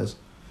like Neves.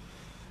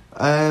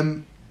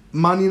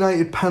 Man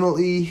United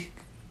penalty.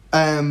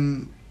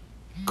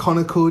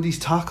 Connor Cody's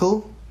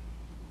tackle.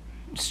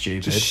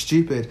 Stupid. Just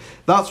stupid.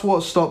 That's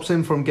what stops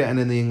him from getting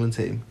in the England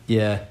team.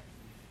 Yeah.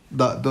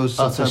 Those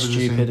utter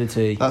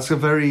stupidity. That's a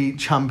very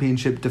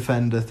championship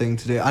defender thing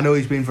to do. I know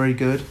he's been very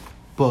good,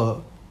 but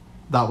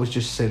that was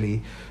just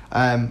silly.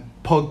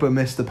 Pogba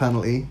missed the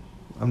penalty.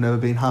 I've never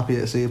been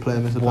happier to see a player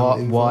miss a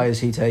penalty. Why is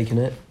he taking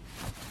it?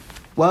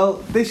 Well,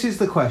 this is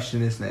the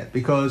question, isn't it?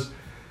 Because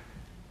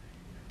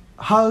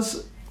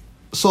has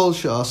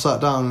Solskjaer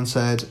sat down and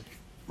said,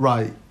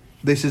 right,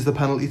 this is the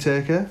penalty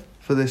taker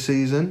for this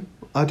season?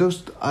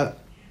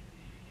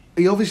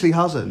 He obviously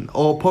hasn't.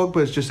 Or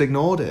Pogba's just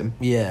ignored him.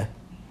 Yeah.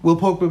 Will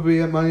Pogba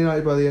be at Man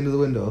United by the end of the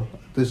window?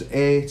 There's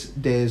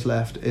 8 days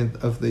left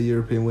of the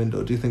European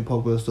window. Do you think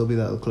Pogba will still be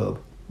there at the club?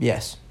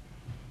 Yes.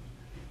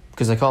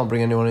 Because they can't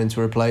bring anyone in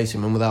to replace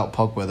him, and without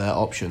Pogba, their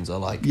options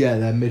are Yeah,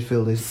 their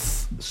midfield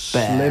is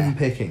slim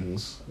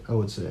pickings, I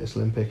would say.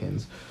 Slim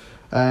pickings.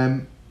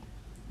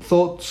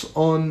 Thoughts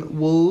on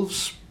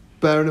Wolves?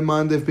 Bearing in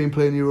mind they've been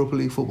playing Europa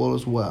League football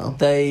as well.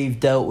 They've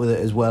dealt with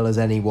it as well as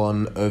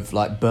anyone.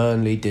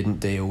 Burnley didn't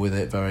deal with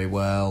it very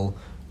well.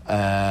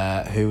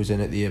 Who was in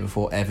it the year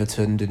before?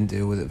 Everton didn't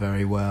deal with it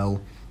very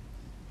well.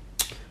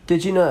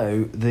 Did you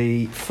know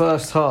the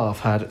first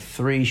half had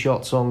 3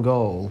 shots on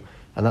goal,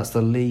 and that's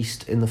the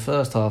least in the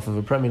first half of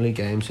a Premier League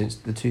game since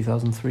the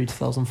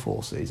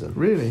 2003-2004 season?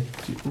 Really?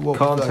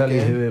 Can't tell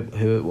you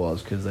who it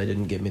was because they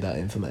didn't give me that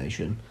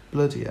information.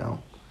 Bloody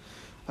hell.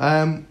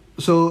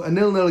 So a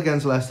 0-0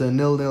 against Leicester,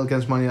 0-0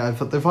 against Man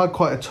United. They've had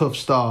quite a tough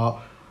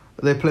start.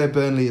 They play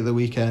Burnley at the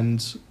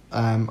weekend.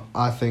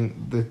 I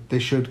think that they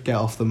should get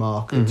off the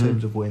mark in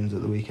terms of wins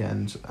at the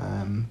weekend.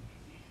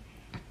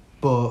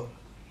 But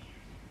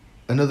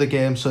another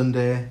game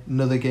Sunday,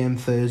 another game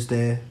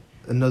Thursday,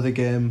 another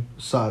game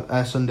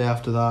Sunday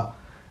after that.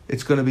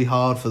 It's going to be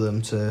hard for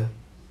them to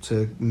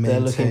maintain. They're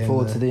looking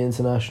forward to the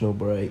international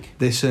break.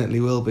 They certainly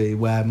will be,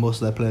 where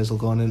most of their players will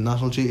go on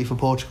international duty for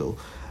Portugal.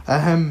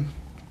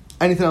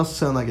 Anything else to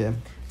say on that game?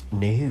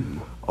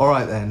 No.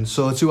 Alright then,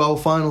 so to our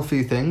final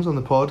few things on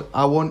the pod,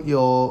 I want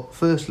your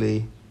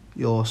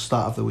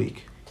stat of the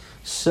week.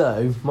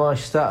 So, my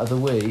stat of the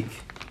week...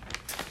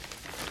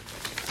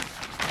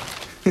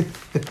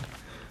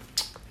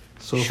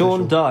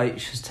 Sean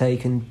Dyche has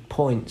taken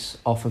points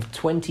off of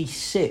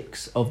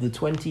 26 of the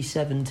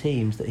 27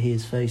 teams that he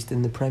has faced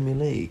in the Premier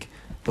League.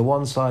 The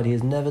one side he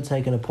has never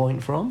taken a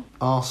point from?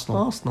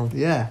 Arsenal.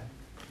 Yeah.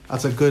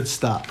 That's a good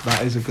stat.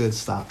 That is a good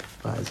stat.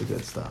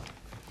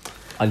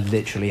 I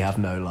literally have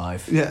no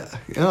life. Yeah,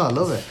 I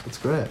love it. It's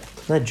great.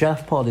 No,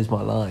 Jaff Pod is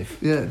my life.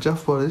 Yeah,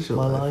 Jaff Pod is your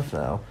life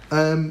now.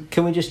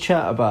 Can we just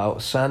chat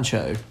about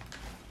Sancho?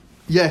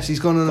 Yes, he's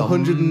gone on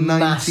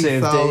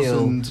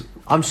 190,000.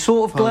 I'm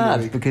sort of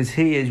glad because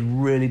he is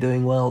really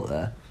doing well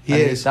there. He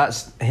is.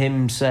 That's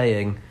him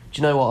saying,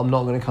 do you know what, I'm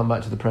not going to come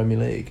back to the Premier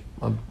League.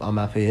 I'm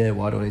happy here.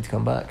 Why do I need to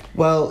come back?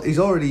 Well, he's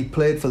already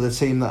played for the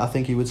team that I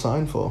think he would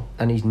sign for.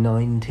 And he's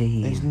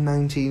 19. He's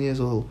 19 years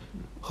old.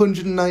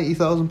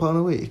 £190,000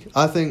 a week.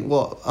 I think,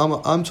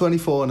 I'm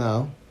 24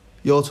 now.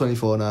 You're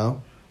 24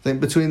 now. I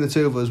think between the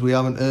two of us, we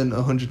haven't earned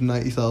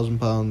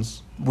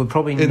 £190,000. We're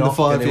probably in the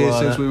 5 years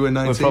since we were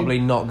 19. We're probably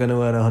not going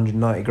to earn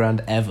 190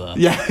 grand ever.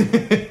 Yeah.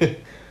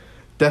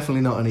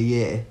 Definitely not in a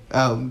year.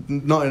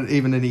 Not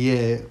even in a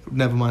year,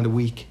 never mind a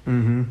week.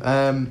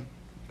 Mm-hmm.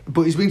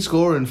 But he's been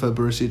scoring for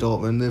Borussia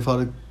Dortmund. They've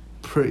had a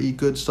pretty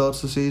good start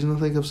to the season, I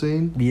think I've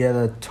seen. Yeah,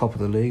 they're top of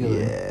the league, aren't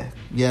they?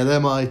 Yeah, they're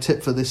my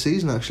tip for this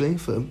season, actually,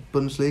 for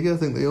Bundesliga. I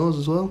think they're yours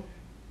as well.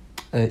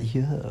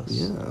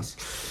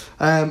 Yes.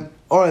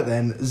 Alright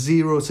then,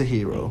 0 to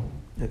hero.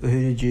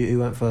 Who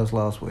went first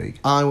last week?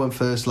 I went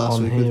first last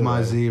week with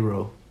my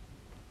 0.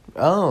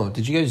 Oh,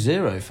 did you go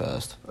 0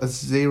 first?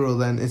 It's 0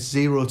 then. It's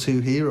 0 to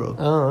hero.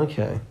 Oh,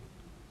 okay.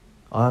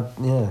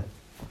 Yeah.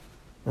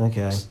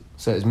 Okay.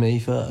 So it's me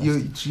first.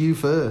 You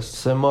first.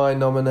 So my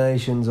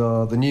nominations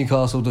are the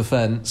Newcastle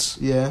defence.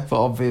 Yeah. For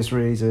obvious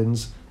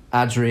reasons.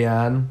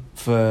 Adrian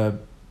for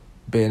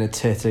being a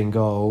tit in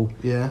goal.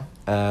 Yeah.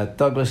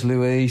 Douglas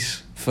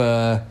Luiz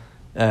for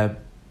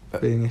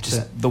being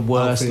just the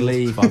worst outfield.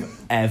 leave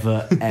I've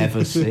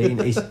ever seen.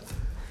 He's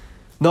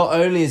not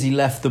only has he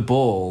left the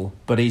ball,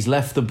 but he's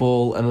left the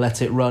ball and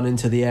let it run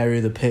into the area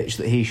of the pitch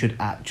that he should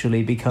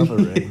actually be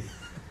covering.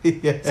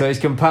 Yeah. So he's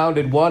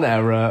compounded one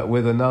error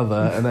with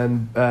another, and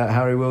then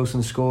Harry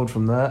Wilson scored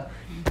from that.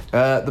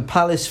 The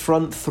Palace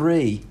front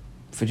three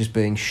for just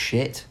being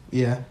shit.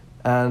 Yeah.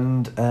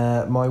 And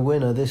my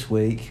winner this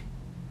week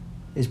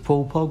is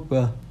Paul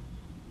Pogba.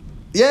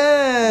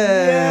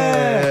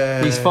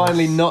 Yeah. He's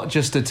finally not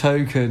just a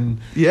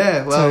token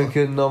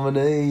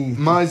nominee.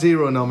 My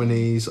 0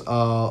 nominees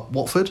are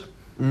Watford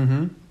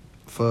Mm-hmm.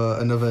 for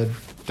another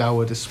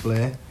dour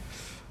display.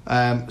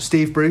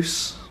 Steve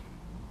Bruce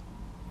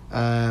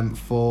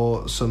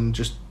for some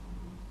just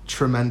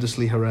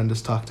tremendously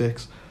horrendous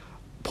tactics.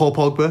 Paul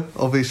Pogba,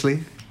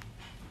 obviously.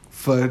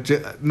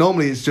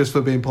 Normally it's just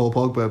for being Paul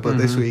Pogba, but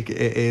this week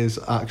it is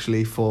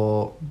actually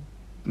for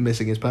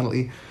missing his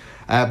penalty.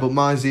 But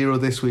my 0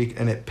 this week,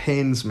 and it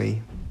pains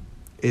me,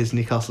 is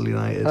Newcastle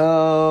United.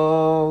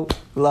 Oh,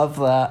 love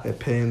that. It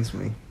pains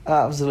me.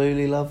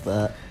 Absolutely love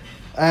that.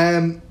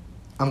 I'm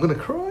gonna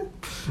cry.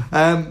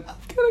 I'm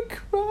gonna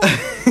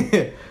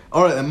cry.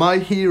 All right, then. My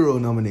hero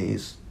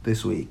nominees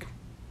this week: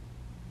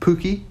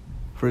 Pukki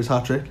for his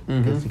hat trick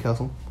against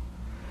Newcastle,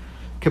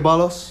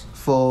 Ceballos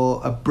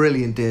for a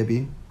brilliant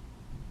debut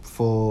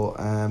for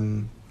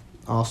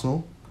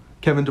Arsenal,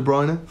 Kevin De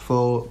Bruyne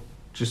for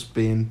just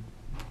being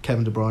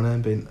Kevin De Bruyne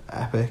and being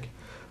epic.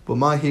 But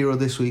my hero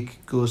this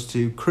week goes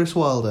to Chris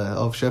Wilder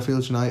of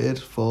Sheffield United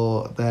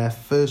for their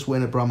first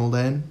win at Bramall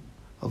Lane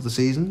of the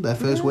season, their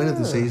first win of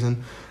the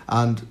season,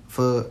 and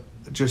for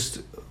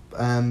just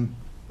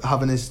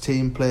having his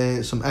team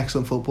play some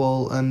excellent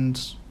football and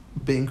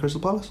beating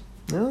Crystal Palace.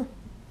 Yeah,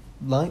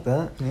 like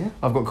that. Yeah.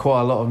 I've got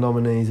quite a lot of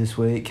nominees this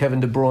week. Kevin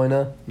De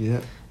Bruyne.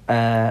 Yeah.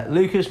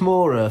 Lucas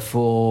Moura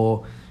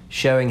for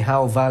showing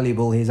how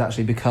valuable he's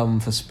actually become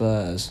for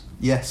Spurs.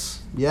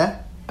 Yes.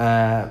 Yeah.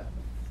 I've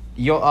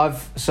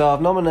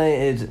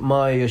nominated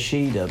Maya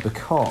Yoshida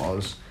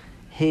because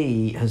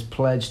he has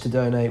pledged to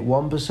donate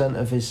 1%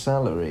 of his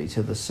salary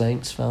to the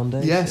Saints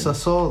Foundation. Yes, I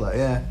saw that.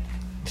 Yeah.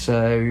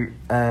 So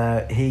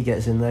he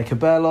gets in there.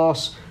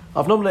 Cabellos.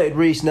 I've nominated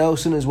Reece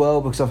Nelson as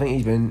well because I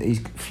think he's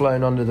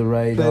flown under the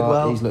radar. Played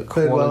well. He's looked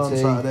Played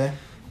quality. well on Saturday.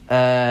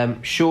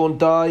 Sean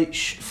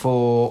Dyche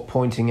for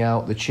pointing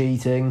out the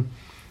cheating.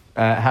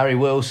 Harry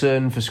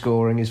Wilson for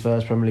scoring his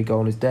first Premier League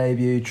goal in his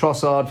debut.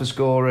 Trossard for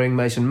scoring.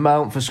 Mason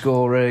Mount for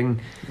scoring.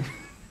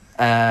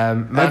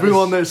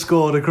 Everyone that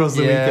scored across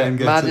the weekend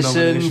gets a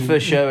Maddison nomination. for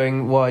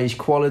showing why he's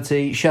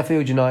quality.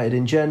 Sheffield United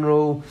in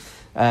general.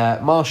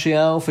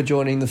 Martial for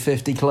joining the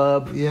 50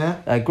 club.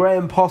 Yeah.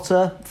 Graham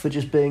Potter for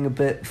just being a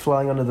bit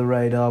flying under the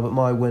radar. But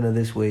my winner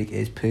this week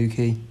is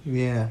Pukki.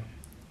 Yeah.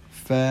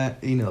 Fair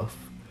enough.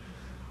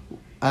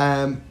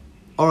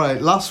 All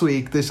right, last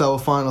week, this is our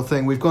final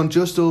thing. We've gone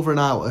just over an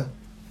hour.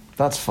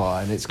 That's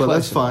fine. It's But close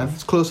that's fine. enough.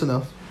 It's close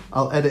enough.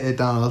 I'll edit it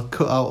down. I'll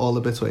cut out all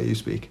the bits where you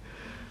speak.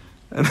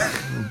 It'll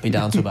be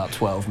down to about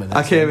 12 minutes.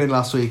 I came in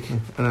last week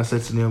and I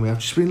said to Naomi, I've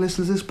just been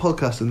listening to this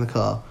podcast in the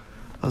car.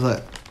 I was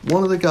like,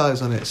 one of the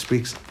guys on it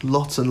speaks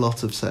lots and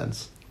lots of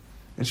sense.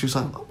 And she was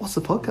like, what's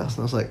the podcast? And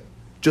I was like,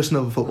 just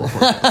another football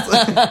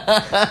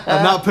podcast.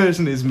 And that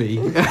person is me.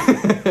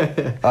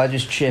 I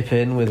just chip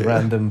in with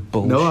random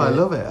bullshit. No, I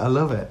love it. I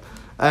love it.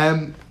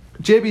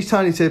 JB's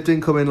Tiny Tip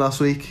didn't come in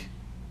last week.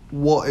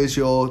 What is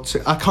your...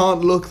 I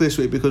can't look this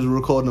week because we're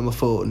recording on my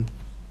phone.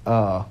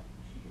 Ah.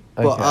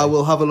 Okay. But I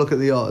will have a look at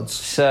the odds.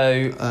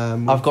 So,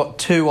 I've got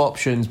two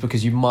options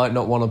because you might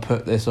not want to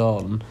put this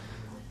on.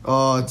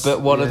 But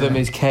one of them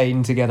is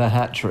Kane to get a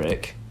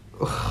hat-trick.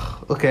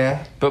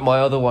 Okay. But my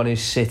other one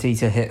is City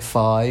to hit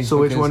 5. So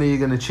which one are you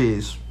going to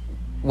choose?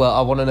 Well, I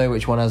want to know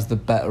which one has the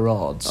better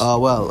odds. Oh,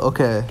 well,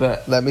 okay.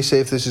 But let me see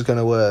if this is going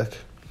to work.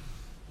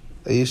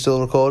 Are you still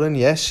recording?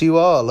 Yes, you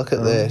are. Look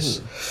at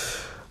this.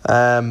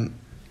 I'm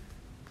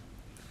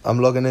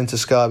logging into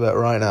Sky Bet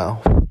right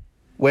now.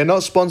 We're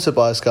not sponsored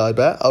by Sky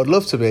Bet. I would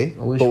love to be,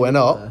 but we're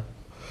not.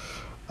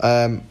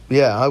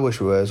 Yeah, I wish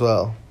we were as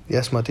well.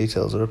 Yes, my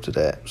details are up to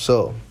date.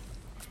 So,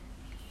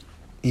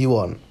 you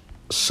want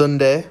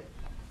Sunday,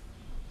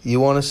 you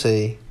want to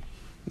see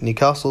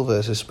Newcastle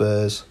versus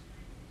Spurs,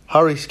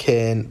 Harry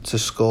Kane to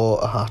score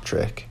a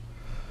hat-trick.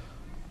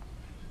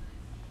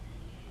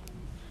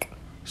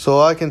 So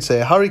I can say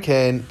Harry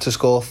Kane to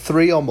score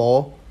 3 or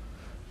more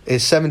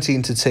is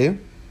 17-2.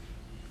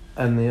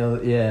 And the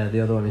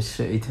other one is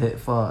City to hit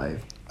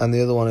 5. And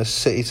the other one is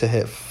City to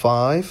hit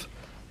 5.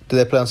 Do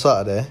they play on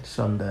Saturday?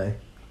 Sunday.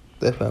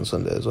 They play on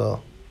Sunday as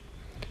well.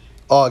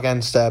 Oh,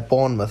 against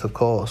Bournemouth, of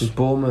course. Because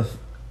Bournemouth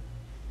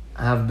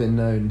have been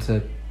known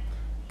to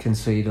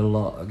concede a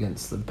lot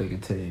against the bigger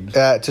teams.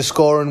 To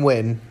score and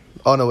win.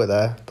 Oh, no, wait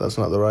there. That's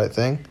not the right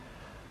thing.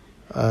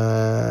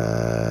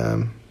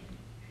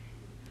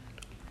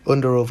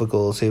 Under over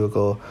goals, here we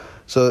go.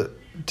 So,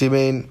 do you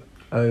mean...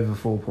 Over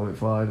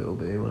 4.5 it'll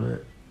be, won't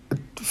it?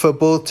 For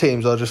both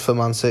teams or just for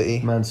Man City?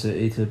 Man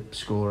City to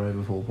score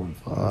over 4.5.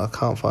 Oh, I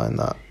can't find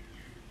that.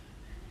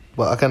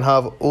 but I can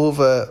have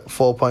over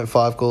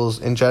 4.5 goals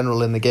in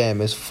general in the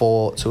game is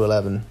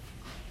 4-11.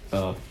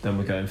 Oh, then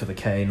we're going for the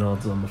Kane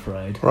odds, I'm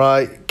afraid.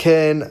 Right,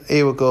 Kane,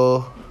 here we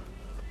go.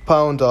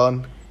 Pound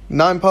on.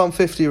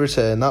 £9.50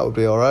 return, that would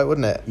be alright,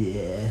 wouldn't it?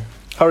 Yeah.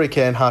 Harry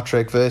Kane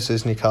hat-trick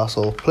versus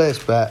Newcastle.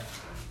 Place bet.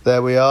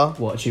 There we are.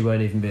 Watch, he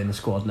won't even be in the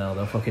squad now,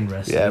 they'll fucking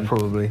rest Yeah, him.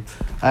 probably.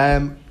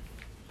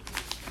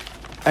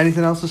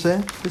 Anything else to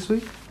say this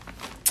week?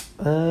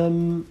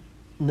 No.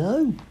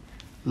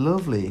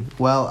 Lovely.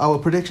 Well, our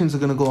predictions are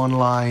going to go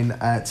online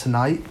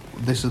tonight.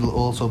 This will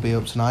also be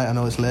up tonight. I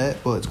know it's late,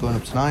 but it's going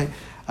up tonight.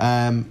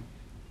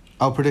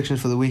 Our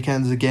predictions for the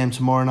weekend is a game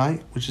tomorrow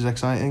night, which is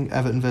exciting.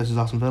 Everton versus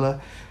Aston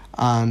Villa.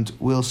 And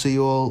we'll see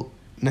you all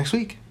next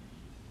week.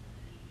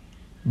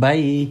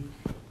 Bye.